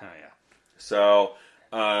 1. Oh yeah. So,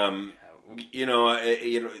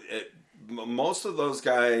 most of those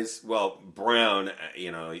guys. Well, Brown,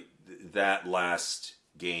 that last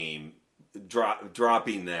game,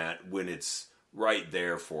 dropping that when it's right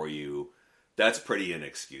there for you, that's pretty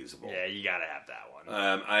inexcusable. Yeah, you got to have that one.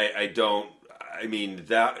 I don't. I mean,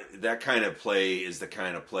 that kind of play is the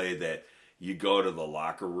kind of play that. You go to the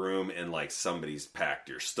locker room and somebody's packed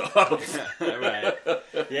your stuff. Right.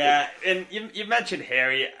 Yeah, and you mentioned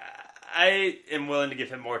Harry. I am willing to give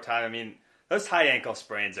him more time. I mean, those high ankle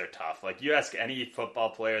sprains are tough. You ask any football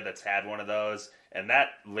player that's had one of those, and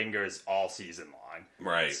that lingers all season long.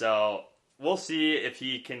 Right. So we'll see if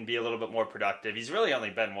he can be a little bit more productive. He's really only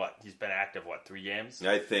been he's been active 3 games?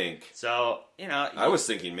 I think. So, I was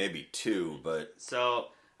thinking maybe 2, but... So...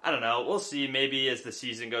 I don't know. We'll see. Maybe as the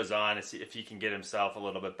season goes on, if he can get himself a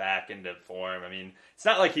little bit back into form. I mean, it's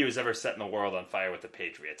not like he was ever setting the world on fire with the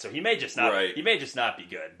Patriots, so he may just not. Right. He may just not be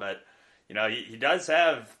good. But he does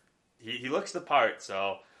have. He looks the part.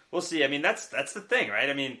 So we'll see. I mean, that's the thing, right?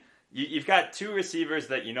 I mean, you've got 2 receivers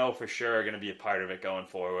that for sure are going to be a part of it going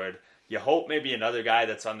forward. You hope maybe another guy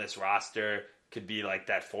that's on this roster could be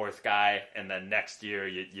that 4th guy, and then next year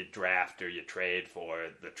you draft or you trade for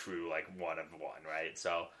the true one of one, right?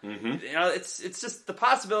 So it's just the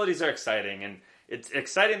possibilities are exciting, and it's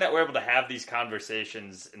exciting that we're able to have these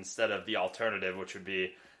conversations instead of the alternative, which would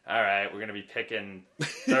be, all right, we're going to be picking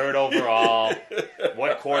 3rd overall.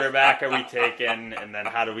 What quarterback are we taking? And then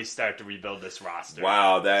how do we start to rebuild this roster?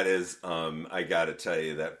 Wow, that is, I got to tell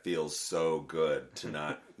you, that feels so good to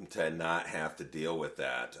not have to deal with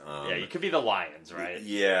that. Yeah, you could be the Lions, right?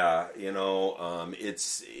 Yeah,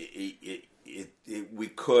 we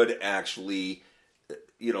could actually,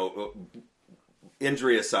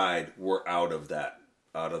 injury aside, we're out of that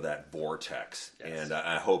vortex, yes. And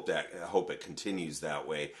I hope it continues that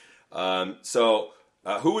way. So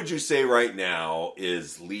who would you say right now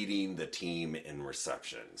is leading the team in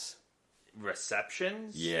receptions?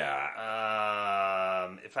 Receptions? Yeah.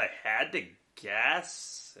 If I had to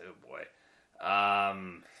guess, oh boy,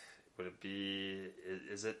 would it be?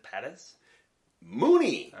 Is it Pettis?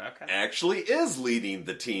 Mooney actually is leading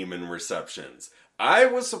the team in receptions. I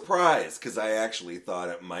was surprised because I actually thought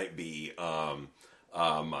it might be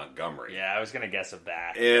Montgomery. Yeah, I was going to guess of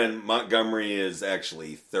that. And Montgomery is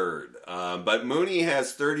actually third. But Mooney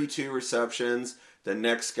has 32 receptions. The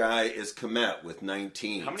next guy is Kmet with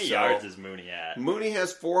 19. How many yards is Mooney at? Mooney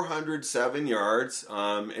has 407 yards,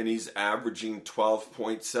 and he's averaging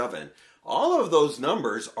 12.7. All of those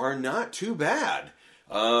numbers are not too bad.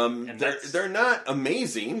 They're not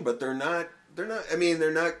amazing, but they're not. I mean,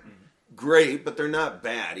 they're not great, but they're not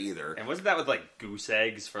bad either. And wasn't that with like goose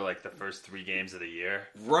eggs for like the first 3 games of the year?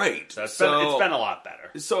 Right. So it's been a lot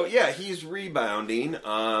better. So yeah, he's rebounding.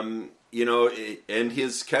 And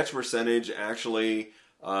his catch percentage actually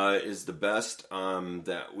is the best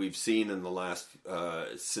that we've seen in the last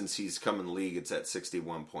since he's come in the league. It's at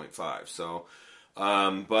 61.5. So.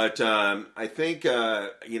 I think,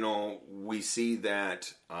 we see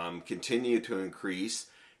that continue to increase,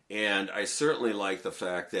 and I certainly like the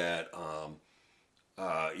fact that,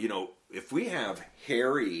 if we have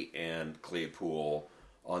Harry and Claypool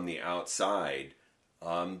on the outside,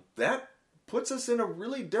 that puts us in a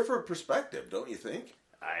really different perspective, don't you think?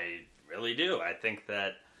 I really do. I think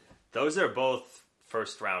that those are both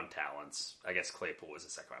first-round talents. I guess Claypool was a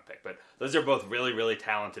second-round pick, but those are both really, really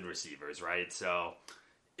talented receivers, right? So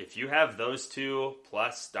if you have those two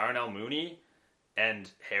plus Darnell Mooney and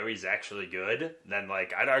Harry's actually good, then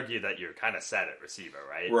I'd argue that you're kind of set at receiver,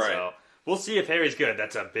 right? Right. So we'll see if Harry's good.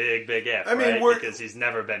 That's a big, big if, right? Because he's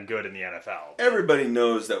never been good in the NFL. Everybody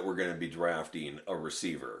knows that we're going to be drafting a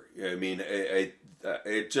receiver. I mean,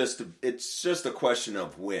 it's just a question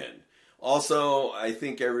of when. Also, I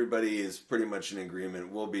think everybody is pretty much in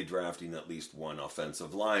agreement. We'll be drafting at least one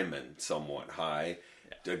offensive lineman somewhat high.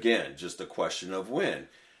 Yeah. Again, just a question of when.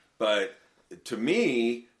 But to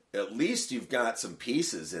me, at least you've got some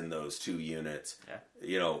pieces in those 2 units.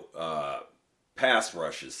 Yeah. Pass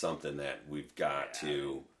rush is something that we've got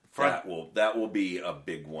to. That will be a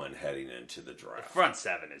big one heading into the draft. The front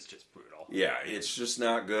 7 is just brutal. Yeah, it's just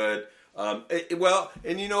not good.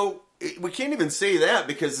 We can't even say that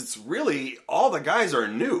because it's really all the guys are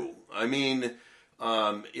new. I mean,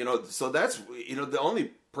 so that's the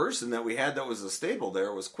only person that we had that was a staple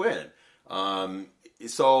there was Quinn. The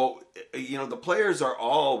players are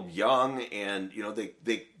all young and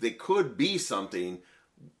they could be something.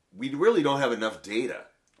 We really don't have enough data.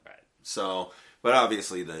 Right. So, but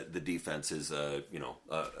obviously the defense is a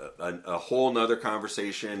whole nother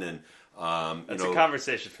conversation and. It's a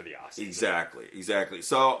conversation for the offseason. Exactly.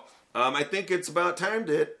 So, I think it's about time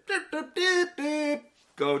to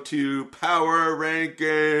go to power rankings.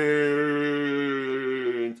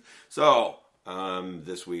 So,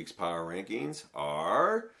 this week's power rankings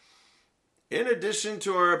are, in addition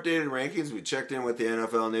to our updated rankings, we checked in with the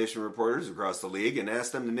NFL Nation reporters across the league and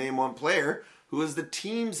asked them to name one player who is the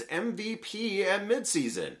team's MVP at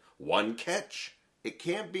midseason. One catch. It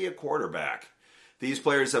can't be a quarterback. These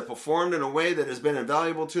players have performed in a way that has been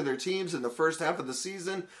invaluable to their teams in the first half of the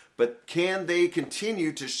season, but can they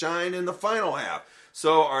continue to shine in the final half?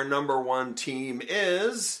 So our number 1 team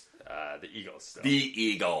is... the Eagles. Still. The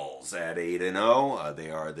Eagles at 8-0.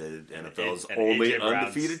 They are the NFL's only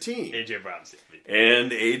undefeated team. A.J. Brown's MVP.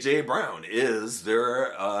 And A.J. Brown is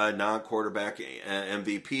their non-quarterback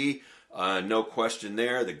MVP. No question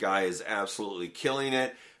there. The guy is absolutely killing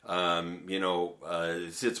it.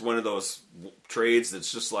 It's one of those trades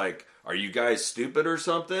that's just like, are you guys stupid or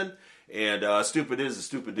something? And stupid is a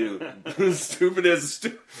stupid dude. Stupid is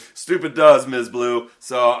stupid does, Ms. Blue.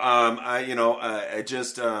 So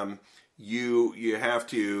you have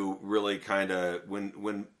to really kind of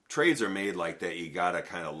when trades are made like that, you got to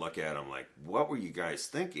kind of look at them like, what were you guys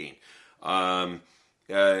thinking?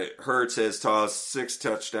 Hurts has tossed 6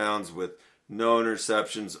 touchdowns with no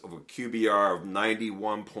interceptions, of a QBR of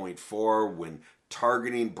 91.4 when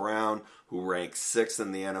targeting Brown, who ranks 6th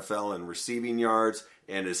in the NFL in receiving yards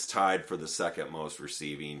and is tied for the second most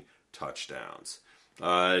receiving touchdowns.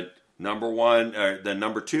 The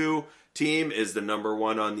number 2 team is the number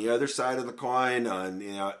 1 on the other side of the coin on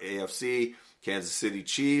the AFC, Kansas City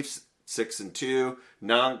Chiefs, 6-2.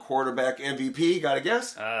 Non-quarterback MVP, got a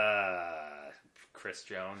guess? Chris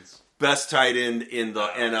Jones. Best tight end in the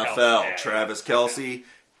NFL, Travis Kelce.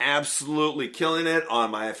 Absolutely killing it on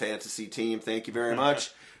my fantasy team. Thank you very much.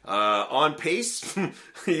 On pace.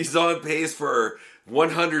 He's on pace for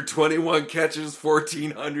 121 catches,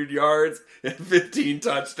 1,400 yards, and 15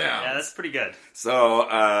 touchdowns. Yeah, that's pretty good. So,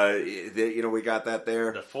 we got that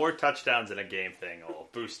there. The 4 touchdowns in a game thing will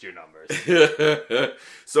boost your numbers.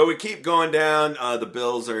 So we keep going down. The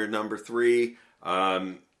Bills are number 3.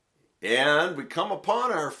 And we come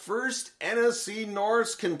upon our first NFC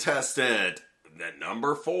North contestant. at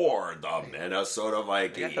number 4, the Minnesota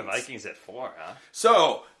Vikings. You got the Vikings at 4, huh?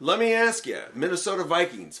 So, let me ask you, Minnesota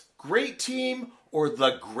Vikings, great team or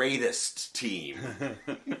the greatest team?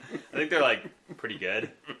 I think they're, like, pretty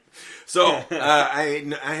good. So,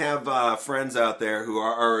 I have friends out there who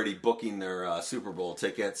are already booking their Super Bowl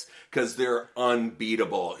tickets because they're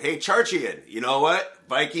unbeatable. Hey, Charchian, you know what?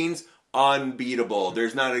 Vikings, unbeatable.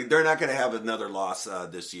 They're not going to have another loss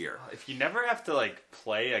this year. If you never have to like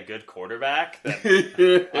play a good quarterback,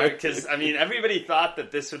 then because I mean everybody thought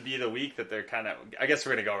that this would be the week that they're kind of. I guess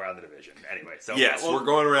we're going to go around the division anyway. So yes, we're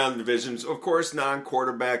going around the divisions. Of course,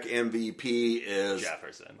 non-quarterback MVP is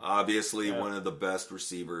Jefferson. Obviously, one of the best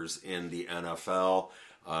receivers in the NFL.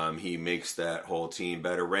 He makes that whole team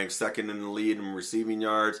better. Ranked second in the lead in receiving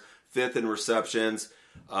yards, 5th in receptions.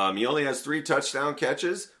 He only has 3 touchdown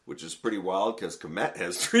catches, which is pretty wild because Kmet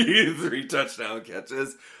has three touchdown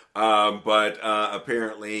catches. But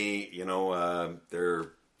apparently, you know, they're,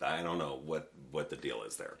 I don't know what the deal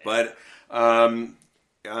is there. But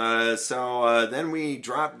so then we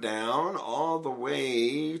drop down all the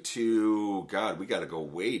way to, God, we got to go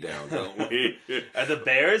way down, don't we? Are the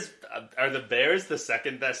Bears the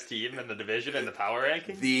second best team in the division in the power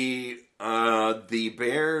rankings? The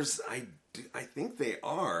Bears, I think they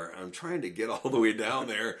are. I'm trying to get all the way down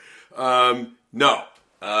there. No.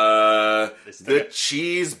 The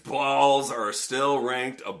Cheese Balls are still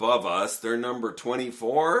ranked above us. They're number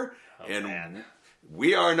 24. Man.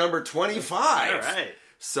 We are number 25. All right.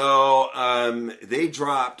 So they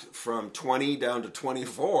dropped from 20 down to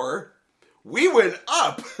 24. We went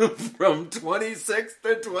up from 26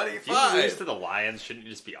 to 25. If you lose to the Lions, shouldn't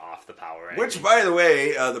you just be off the power rankings? Which, by the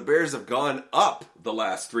way, the Bears have gone up the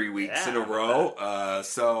last 3 weeks in a row.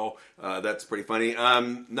 So that's pretty funny.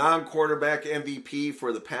 Non-quarterback MVP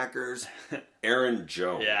for the Packers, Aaron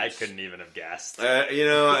Jones. Yeah, I couldn't even have guessed. You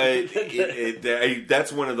know,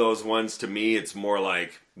 that's one of those ones to me. It's more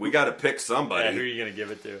like we got to pick somebody. Yeah, who are you going to give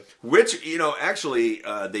it to? Which, you know, actually,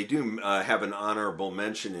 they do have an honorable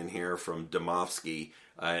mention in here from Domofsky.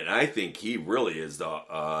 And I think he really is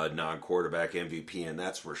the non-quarterback MVP, and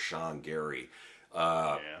that's Rashawn Gary.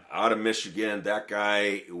 Out of Michigan, that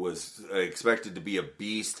guy was expected to be a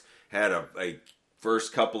beast, had a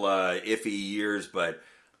first couple of iffy years, but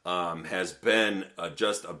has been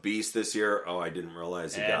just a beast this year. Oh, I didn't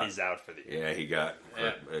realize he's out for the year. Yeah, he got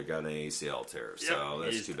an ACL tear, so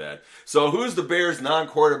that's too bad. So who's the Bears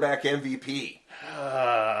non-quarterback MVP?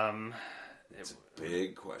 It's a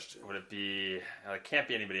big question. Would it be? It can't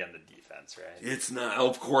be anybody on the defense, right? It's not.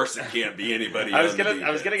 Of course, it can't be anybody. I was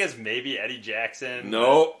gonna guess maybe Eddie Jackson.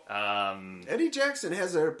 No. Eddie Jackson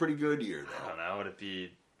has a pretty good year, though. I don't know. Would it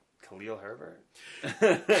be Khalil Herbert?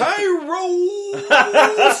 Cairo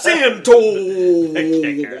Santos.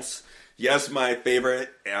 Yes, my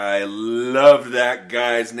favorite. I love that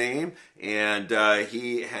guy's name. And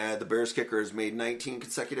the Bears kicker has made 19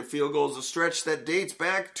 consecutive field goals, a stretch that dates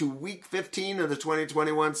back to week 15 of the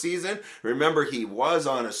 2021 season. Remember, he was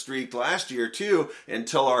on a streak last year, too,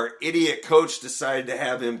 until our idiot coach decided to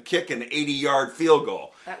have him kick an 80-yard field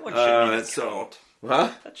goal. That one shouldn't even count.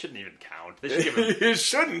 Huh? That shouldn't even count. It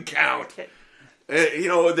shouldn't count. You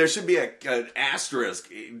know, there should be an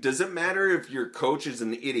asterisk. Does it matter if your coach is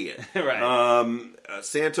an idiot? Right.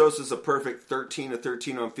 Santos is a perfect 13 of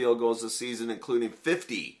 13 on field goals this season, including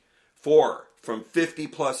 54 from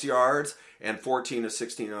 50-plus yards and 14 of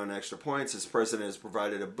 16 on extra points. His president has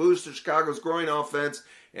provided a boost to Chicago's growing offense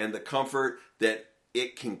and the comfort that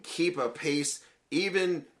it can keep a pace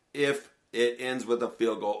even if it ends with a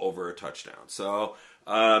field goal over a touchdown. So,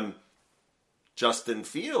 Justin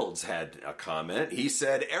Fields had a comment. He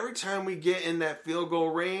said, every time we get in that field goal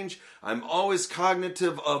range, I'm always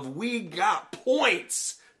cognitive of we got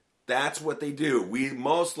points. That's what they do. We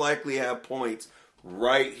most likely have points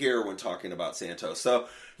right here when talking about Santos. So,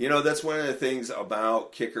 you know, that's one of the things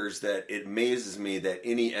about kickers that it amazes me that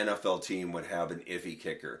any NFL team would have an iffy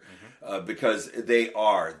kicker. Because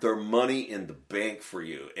they're money in the bank for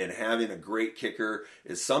you. And having a great kicker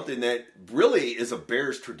is something that really is a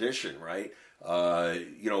Bears tradition, right?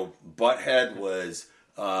 You know, Butthead was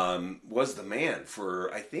the man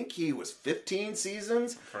for, I think he was 15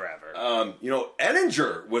 seasons. Forever. You know,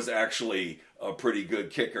 Ettinger was actually a pretty good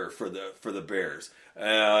kicker for the Bears.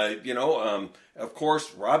 You know, of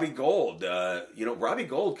course, Robbie Gould. You know, Robbie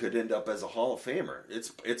Gould could end up as a Hall of Famer.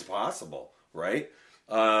 It's possible, right?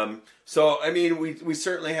 So, I mean, we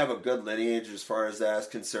certainly have a good lineage as far as that's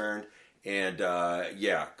concerned. And,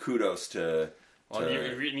 kudos to... Well,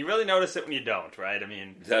 you really notice it when you don't, right? I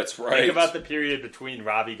mean... That's right. Think about the period between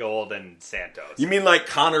Robbie Gould and Santos. You mean like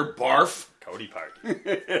Connor Barf? Cody Parkey.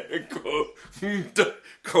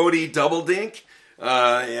 Cody Double Dink.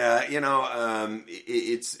 Yeah,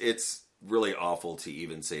 it's really awful to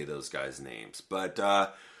even say those guys' names. But,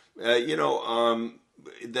 the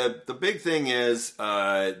big thing is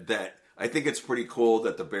that I think it's pretty cool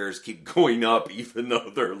that the Bears keep going up even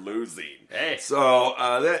though they're losing. Hey. So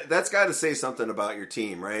that's got to say something about your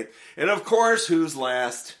team, right? And, of course, who's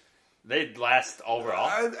last? They last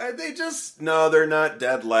overall? They're not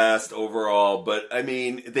dead last overall. But, I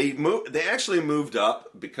mean, they actually moved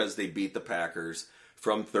up because they beat the Packers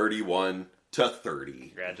from 31 to 30.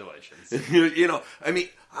 Congratulations.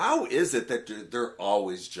 How is it that they're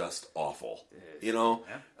always just awful?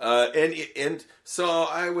 Yeah. And so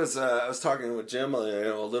I was talking with Jim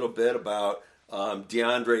a little bit about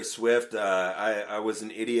DeAndre Swift. I was an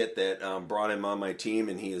idiot that brought him on my team,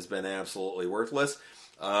 and he has been absolutely worthless.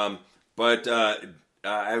 But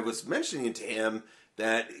I was mentioning to him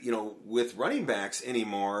that, with running backs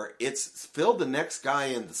anymore, it's fill the next guy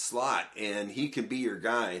in the slot, and he can be your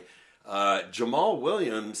guy. Jamal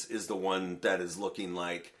Williams is the one that is looking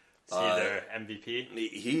like... Is he their MVP?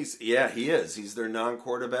 He is. He's their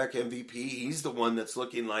non-quarterback MVP. He's the one that's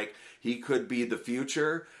looking like he could be the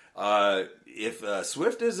future. If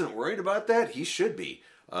Swift isn't worried about that, he should be.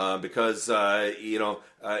 Because,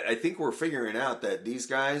 I think we're figuring out that these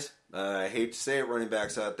guys, I hate to say it, running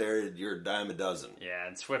backs out there, you're a dime a dozen. Yeah,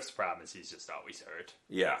 and Swift's problem is he's just always hurt.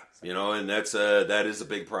 Yeah, and that is a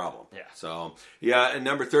big problem. Yeah. So, and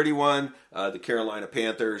number 31, the Carolina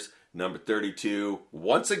Panthers. Number 32,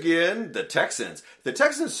 once again, the Texans. The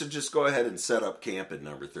Texans should just go ahead and set up camp at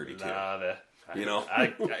number 32. I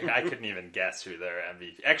couldn't even guess who their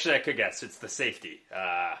MVP. Actually, I could guess. It's the safety.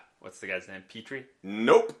 What's the guy's name? Petrie?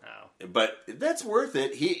 Nope. Oh. But that's worth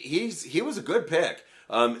it. He was a good pick.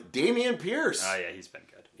 Dameon Pierce. Oh yeah, he's been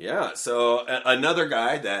good. Yeah. So another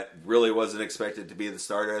guy that really wasn't expected to be the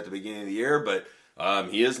starter at the beginning of the year, but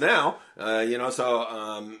he is now. We'll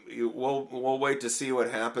wait to see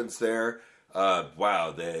what happens there.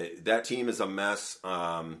 Wow, that team is a mess.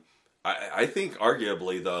 I think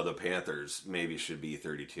arguably though the Panthers maybe should be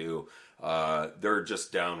 32. They're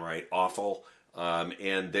just downright awful.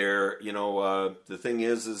 And they're the thing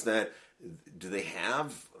is that do they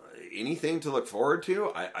have anything to look forward to?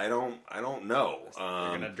 I don't know. They're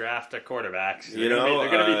going to draft a quarterback. So they're going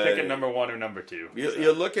to be picking number 1 or number 2.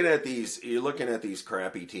 You're looking at these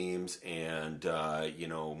crappy teams, and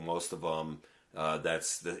most of them.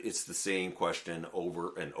 It's the same question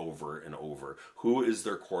over and over and over. Who is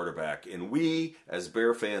their quarterback? And we, as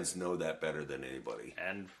Bear fans, know that better than anybody.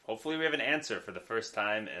 And hopefully we have an answer for the first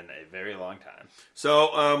time in a very long time.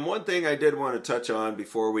 So one thing I did want to touch on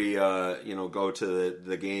before we go to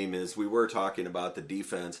the game is we were talking about the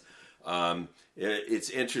defense. It's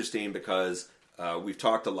interesting because we've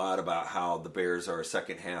talked a lot about how the Bears are a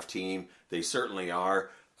second half team. They certainly are.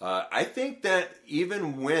 I think that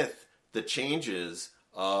even with the changes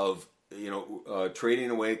of trading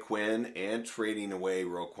away Quinn and trading away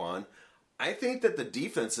Roquan, I think that the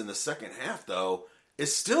defense in the second half though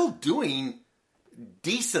is still doing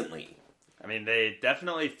decently. I mean, they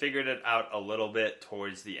definitely figured it out a little bit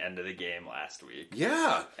towards the end of the game last week.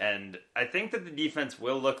 Yeah. And I think that the defense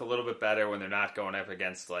will look a little bit better when they're not going up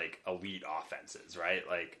against like elite offenses, right?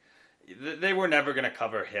 Like they were never going to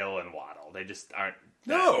cover Hill and Waddle. They just aren't.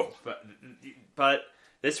 No. But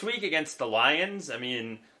this week against the Lions, I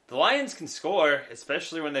mean, the Lions can score,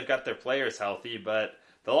 especially when they've got their players healthy, but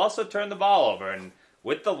they'll also turn the ball over. And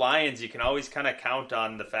with the Lions, you can always kind of count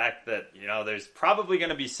on the fact that, there's probably going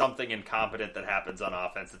to be something incompetent that happens on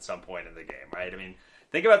offense at some point in the game, right? I mean,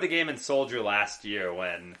 think about the game in Soldier last year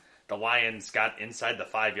when the Lions got inside the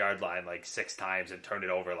 5-yard line like 6 times and turned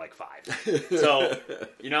it over like 5. So,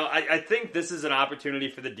 I think this is an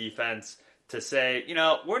opportunity for the defense to say,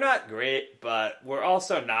 we're not great, but we're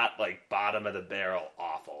also not like bottom of the barrel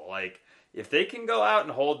awful. Like if they can go out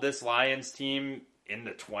and hold this Lions team in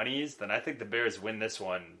the 20s, then I think the Bears win this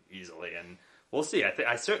one easily. And we'll see.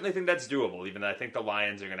 I certainly think that's doable, even though I think the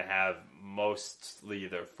Lions are going to have mostly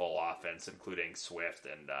their full offense, including Swift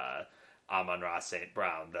and Amon-Ra St.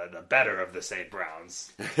 Brown, the better of the St.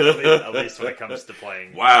 Browns, at least when it comes to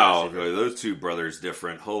playing. Wow, those two brothers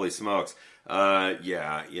different. Holy smokes. I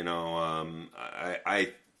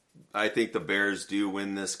think the Bears do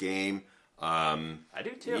win this game. I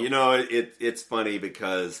do too. It's funny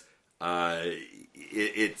because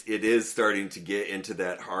it is starting to get into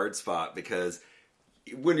that hard spot because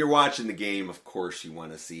when you're watching the game, of course you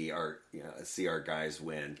want to see our guys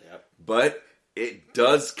win. Yep. But it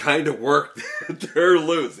does kind of work that they're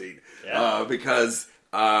losing because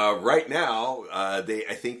Right now, I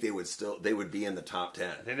think they would be in the top 10.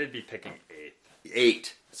 I think they'd be picking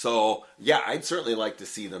 8. So, yeah, I'd certainly like to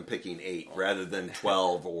see them picking 8 rather than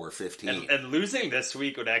 12 or 15. And losing this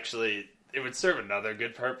week would serve another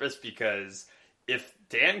good purpose, because if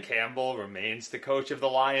Dan Campbell remains the coach of the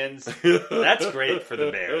Lions, that's great for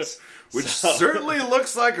the Bears. Which certainly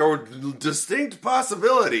looks like a distinct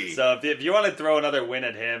possibility. So if you want to throw another win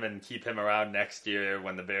at him and keep him around next year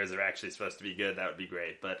when the Bears are actually supposed to be good, that would be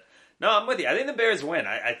great. But no, I'm with you. I think the Bears win.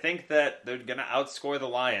 I think that they're going to outscore the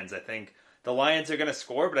Lions. I think the Lions are going to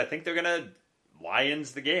score, but I think they're going to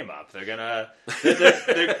Lions the game up. They're gonna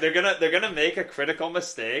make a critical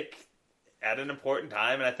mistake at an important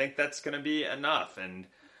time, and I think that's going to be enough. And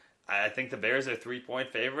I think the Bears are 3-point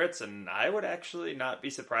favorites, and I would actually not be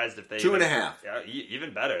surprised if they 2.5.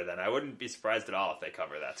 Even better than I wouldn't be surprised at all if they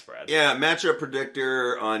cover that spread. Yeah, Matchup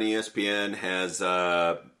Predictor on ESPN has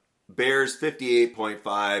Bears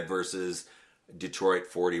 58.5 versus Detroit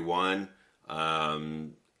 41.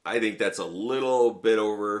 I think that's a little bit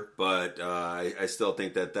over, but I still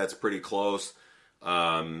think that's pretty close.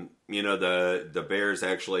 The Bears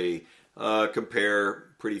actually compare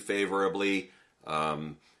pretty favorably.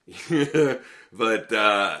 But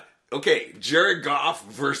okay, Jared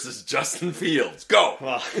Goff versus Justin Fields. Go.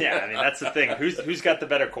 Well, yeah, I mean that's the thing. Who's got the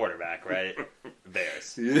better quarterback, right?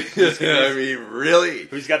 Bears. I mean, really?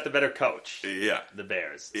 Who's got the better coach? Yeah, the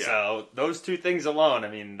Bears. Yeah. So those two things alone, I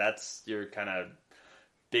mean, that's your kind of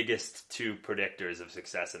biggest two predictors of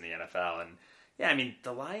success in the NFL. And yeah, I mean,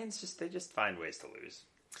 the Lions they just find ways to lose.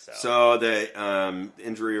 So the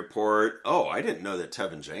injury report. Oh, I didn't know that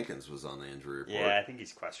Tevin Jenkins was on the injury report. Yeah, I think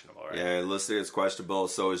he's questionable, right? Yeah, listed as questionable.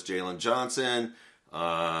 So is Jalen Johnson.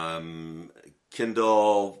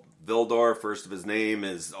 Kendall Vildor, first of his name,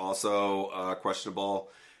 is also questionable.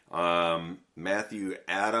 Matthew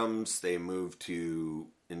Adams, they moved to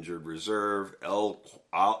injured reserve.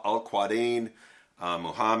 Al-Quadin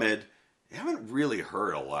Muhammad. I haven't really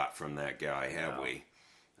heard a lot from that guy, have we?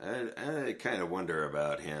 I kind of wonder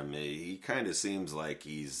about him. He kind of seems like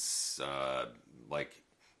he's like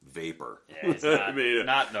vapor. Yeah, he's not,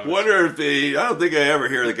 not noticeable. Wonder if I don't think I ever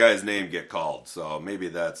hear the guy's name get called. So maybe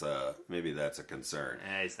that's a concern.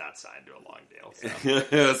 He's not signed to a long deal.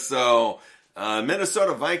 So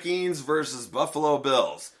Minnesota Vikings versus Buffalo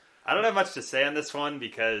Bills. I don't have much to say on this one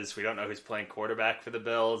because we don't know who's playing quarterback for the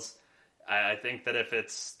Bills. I think that if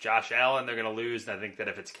it's Josh Allen, they're going to lose, and I think that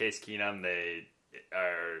if it's Case Keenum,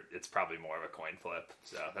 it's probably more of a coin flip.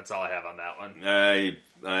 So that's all I have on that one.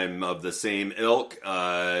 I'm of the same ilk.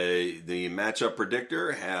 The matchup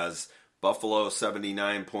predictor has Buffalo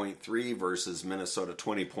 79.3 versus Minnesota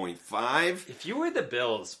 20.5. If you were the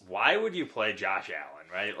Bills, why would you play Josh Allen,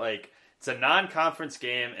 right? Like, it's a non-conference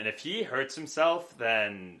game, and if he hurts himself,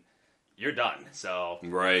 then you're done. So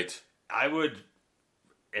right. I would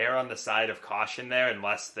err on the side of caution there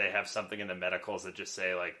unless they have something in the medicals that just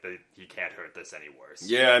say like he can't hurt this any worse.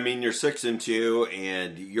 Yeah, I mean you're 6-2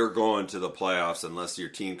 and you're going to the playoffs unless your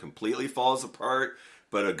team completely falls apart.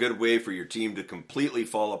 But a good way for your team to completely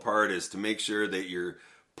fall apart is to make sure that your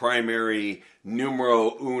primary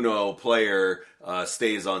numero uno player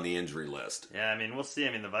stays on the injury list. Yeah, I mean, we'll see.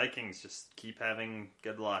 I mean, the Vikings just keep having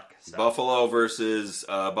good luck. So. Buffalo is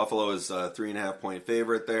 3.5-point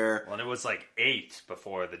favorite there. Well, and it was like 8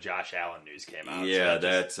 before the Josh Allen news came out. Yeah,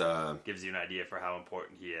 so that gives you an idea for how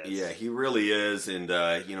important he is. Yeah, he really is, and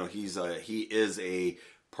he is a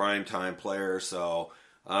primetime player. So.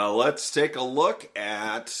 Let's take a look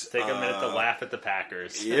at... Take a minute to laugh at the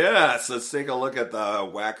Packers. Yes, let's take a look at the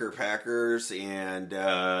Whacker Packers and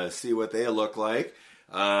see what they look like.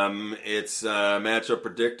 Its matchup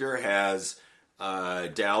predictor has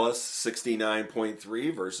Dallas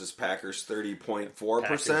 69.3 versus Packers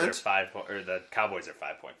 30.4%. The Cowboys are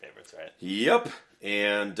 5-point favorites, right? Yep.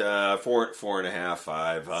 And 4.5,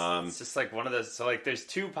 5. It's just like one of those... So, like, there's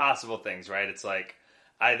two possible things, right? It's like...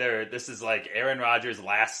 Either this is like Aaron Rodgers'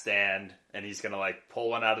 last stand, and he's going to like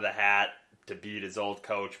pull one out of the hat to beat his old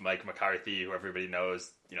coach, Mike McCarthy, who everybody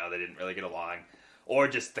knows, they didn't really get along. Or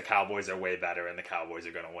just the Cowboys are way better and the Cowboys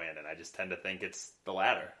are going to win. And I just tend to think it's the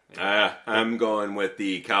latter. I'm going with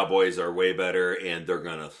the Cowboys are way better and they're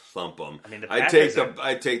going to thump them. I mean, I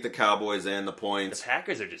take the Cowboys and the points. The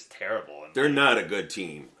Packers are just terrible. They're not a good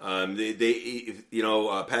team.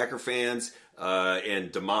 Packer fans...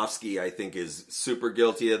 and Domofsky, I think, is super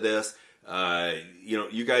guilty of this.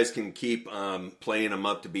 You guys can keep playing them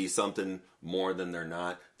up to be something more than they're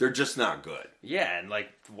not. They're just not good. Yeah, and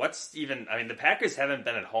the Packers haven't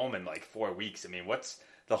been at home in like 4 weeks. I mean, what's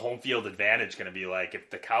the home field advantage going to be like?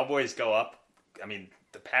 If the Cowboys go up, I mean,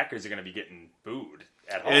 the Packers are going to be getting booed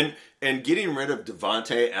at home. And getting rid of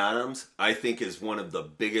Davante Adams, I think, is one of the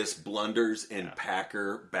biggest blunders in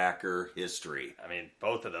Packer backer history. I mean,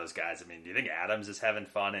 both of those guys. I mean, do you think Adams is having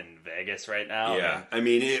fun in Vegas right now? Yeah. I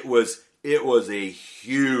mean, it was a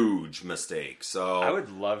huge mistake. So I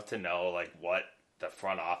would love to know like what the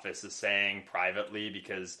front office is saying privately,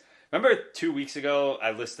 because remember 2 weeks ago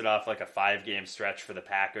I listed off like a 5-game stretch for the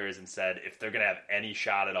Packers and said if they're going to have any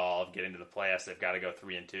shot at all of getting to the playoffs, they've got to go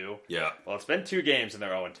 3-2. Yeah. Well, it's been 2 games and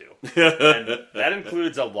they're 0-2. And that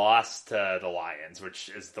includes a loss to the Lions, which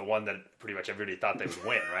is the one that pretty much everybody thought they would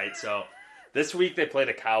win, right? So this week they play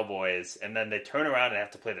the Cowboys, and then they turn around and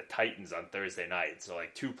have to play the Titans on Thursday night. So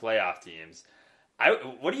like 2 playoff teams.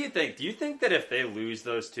 What do you think? Do you think that if they lose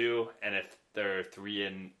those 2 and if they're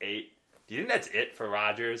 3-8, do you think that's it for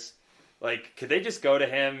Rodgers? Like, could they just go to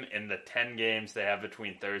him in the 10 games they have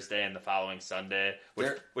between Thursday and the following Sunday,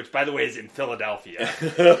 which by the way is in Philadelphia?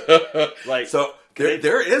 Like, so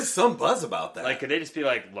there is some buzz about that. Like, could they just be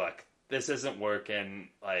like, look, this isn't working.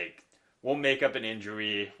 Like, we'll make up an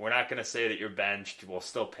injury. We're not going to say that you're benched. We'll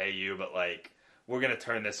still pay you, but like, we're going to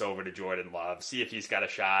turn this over to Jordan Love, see if he's got a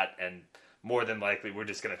shot, and more than likely, we're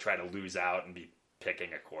just going to try to lose out and be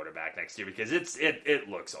picking a quarterback next year because it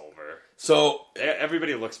looks over. So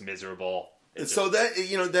everybody looks miserable. It's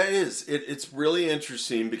really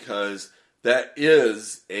interesting because that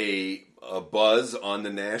is a buzz on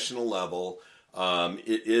the national level.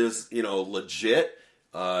 It is legit.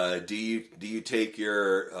 Do you take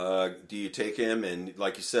him and,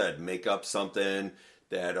 like you said, make up something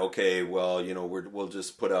that, okay, well, we'll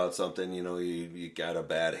just put out something, you got a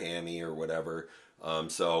bad hammy or whatever.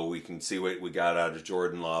 So we can see what we got out of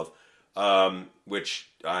Jordan Love, which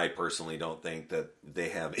I personally don't think that they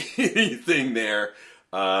have anything there.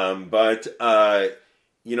 But the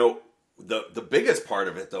biggest part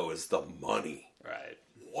of it, though, is the money. Right.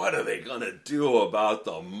 What are they going to do about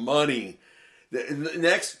the money?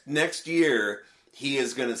 Next year, he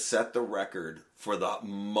is going to set the record for the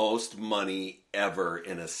most money ever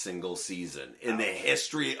in a single season in the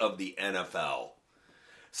history of the NFL.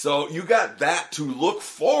 So you got that to look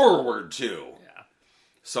forward to. Yeah.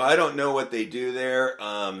 So I don't know what they do there.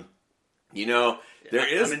 I'm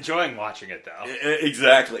enjoying watching it though.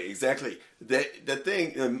 Exactly. The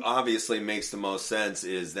thing obviously makes the most sense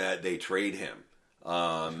is that they trade him.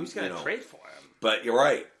 Who's going to trade for him? But you're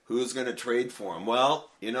right. Who's going to trade for him? Well,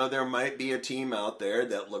 there might be a team out there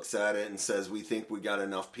that looks at it and says, we think we got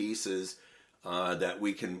enough pieces that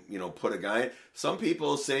we can, put a guy in. Some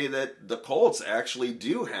people say that the Colts actually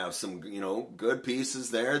do have some, good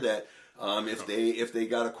pieces there that if they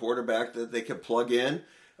got a quarterback that they could plug in.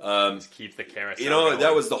 Just keep the carousel going.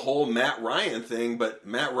 That was the whole Matt Ryan thing, but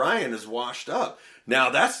Matt Ryan is washed up. Now,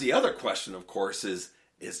 that's the other question, of course, is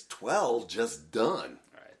 12 just done?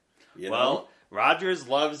 Right. Rodgers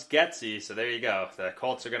loves Getsy, so there you go. The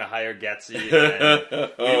Colts are going to hire Getsy.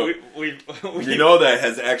 That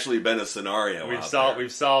has actually been a scenario. We've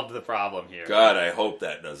solved the problem here. God, I hope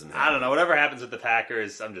that doesn't happen. I don't know. Whatever happens with the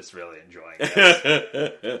Packers, I'm just really enjoying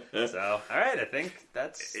it. So, all right, I think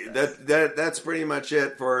that's pretty much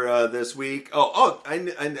it for this week.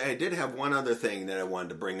 I did have one other thing that I wanted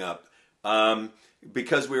to bring up.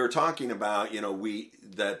 Because we were talking about,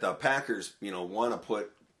 that the Packers, want to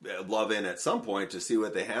put Love in at some point to see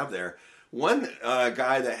what they have there. One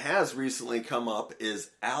guy that has recently come up is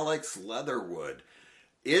Alex Leatherwood.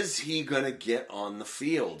 Is he going to get on the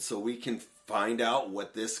field so we can find out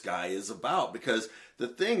what this guy is about? Because the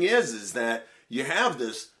thing is that you have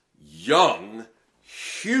this young,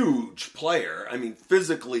 huge player,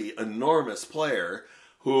 physically enormous player,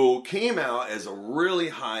 who came out as a really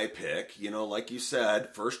high pick, like you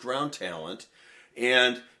said, first round talent,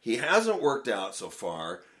 and he hasn't worked out so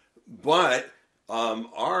far. But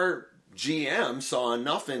our GM saw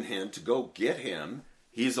enough in him to go get him.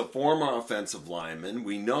 He's a former offensive lineman.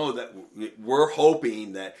 We know that we're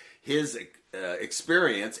hoping that his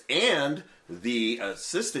experience and the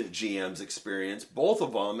assistant GM's experience, both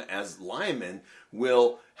of them as linemen,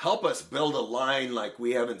 will help us build a line like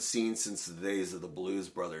we haven't seen since the days of the Blues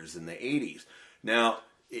Brothers in the 80s. Now,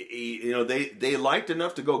 they liked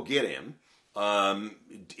enough to go get him.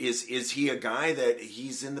 Is he a guy that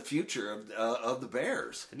he's in the future of the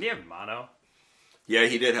Bears? Didn't he have mono? Yeah,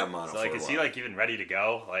 he did have mono. So, is he even ready to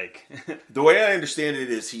go? The way I understand it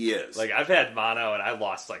is he is. I've had mono and I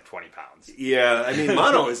lost 20 pounds. Yeah,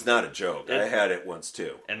 mono is not a joke. I had it once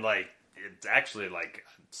too, and it's actually a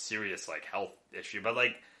serious health issue. But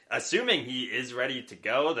assuming he is ready to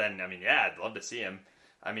go, then I'd love to see him.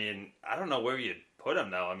 I don't know where you'd put him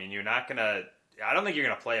though. You're not gonna I don't think you're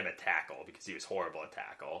going to play him at tackle because he was horrible at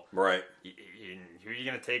tackle. Right. Who are you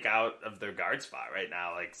going to take out of their guard spot right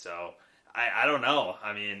now? So I don't know.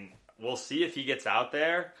 I mean, we'll see if he gets out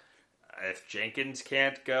there. If Jenkins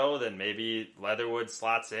can't go, then maybe Leatherwood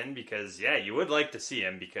slots in because, you would like to see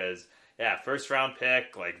him because, first round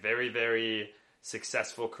pick, very, very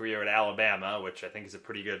successful career at Alabama, which I think is a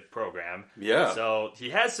pretty good program. Yeah. So he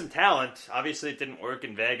has some talent. Obviously, it didn't work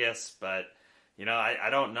in Vegas, but, I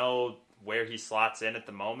don't know where he slots in at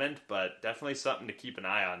the moment, but definitely something to keep an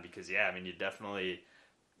eye on because, you definitely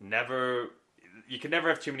you can never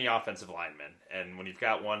have too many offensive linemen. And when you've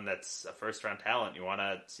got one that's a first-round talent, you want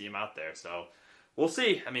to see him out there. So we'll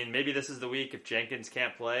see. I mean, maybe this is the week if Jenkins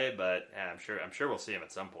can't play, but I'm sure we'll see him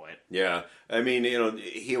at some point. Yeah. I mean,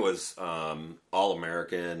 he was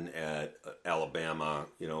All-American at Alabama,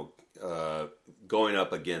 going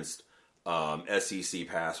up against SEC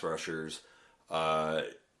pass rushers.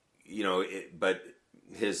 But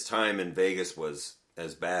his time in Vegas was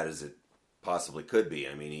as bad as it possibly could be.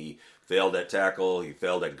 I mean, he failed at tackle, he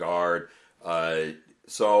failed at guard. Like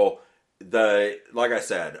I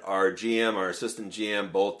said, our assistant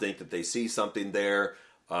GM both think that they see something there.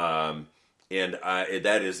 And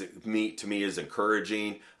that is to me is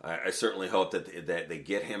encouraging. I certainly hope that they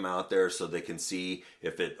get him out there so they can see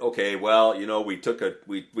if we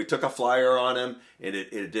took a flyer on him and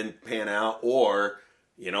it didn't pan out, or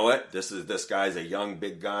you know what, this guy's a young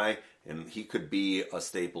big guy and he could be a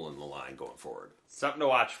staple in the line going forward. Something to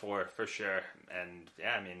watch for sure. And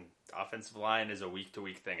offensive line is a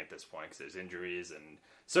week-to-week thing at this point because there's injuries, and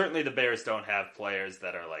certainly the Bears don't have players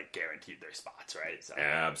that are guaranteed their spots, right? So,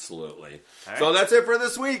 absolutely. Right. So that's it for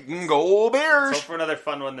this week. Go Bears! Let's hope for another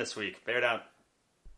fun one this week. Bear down.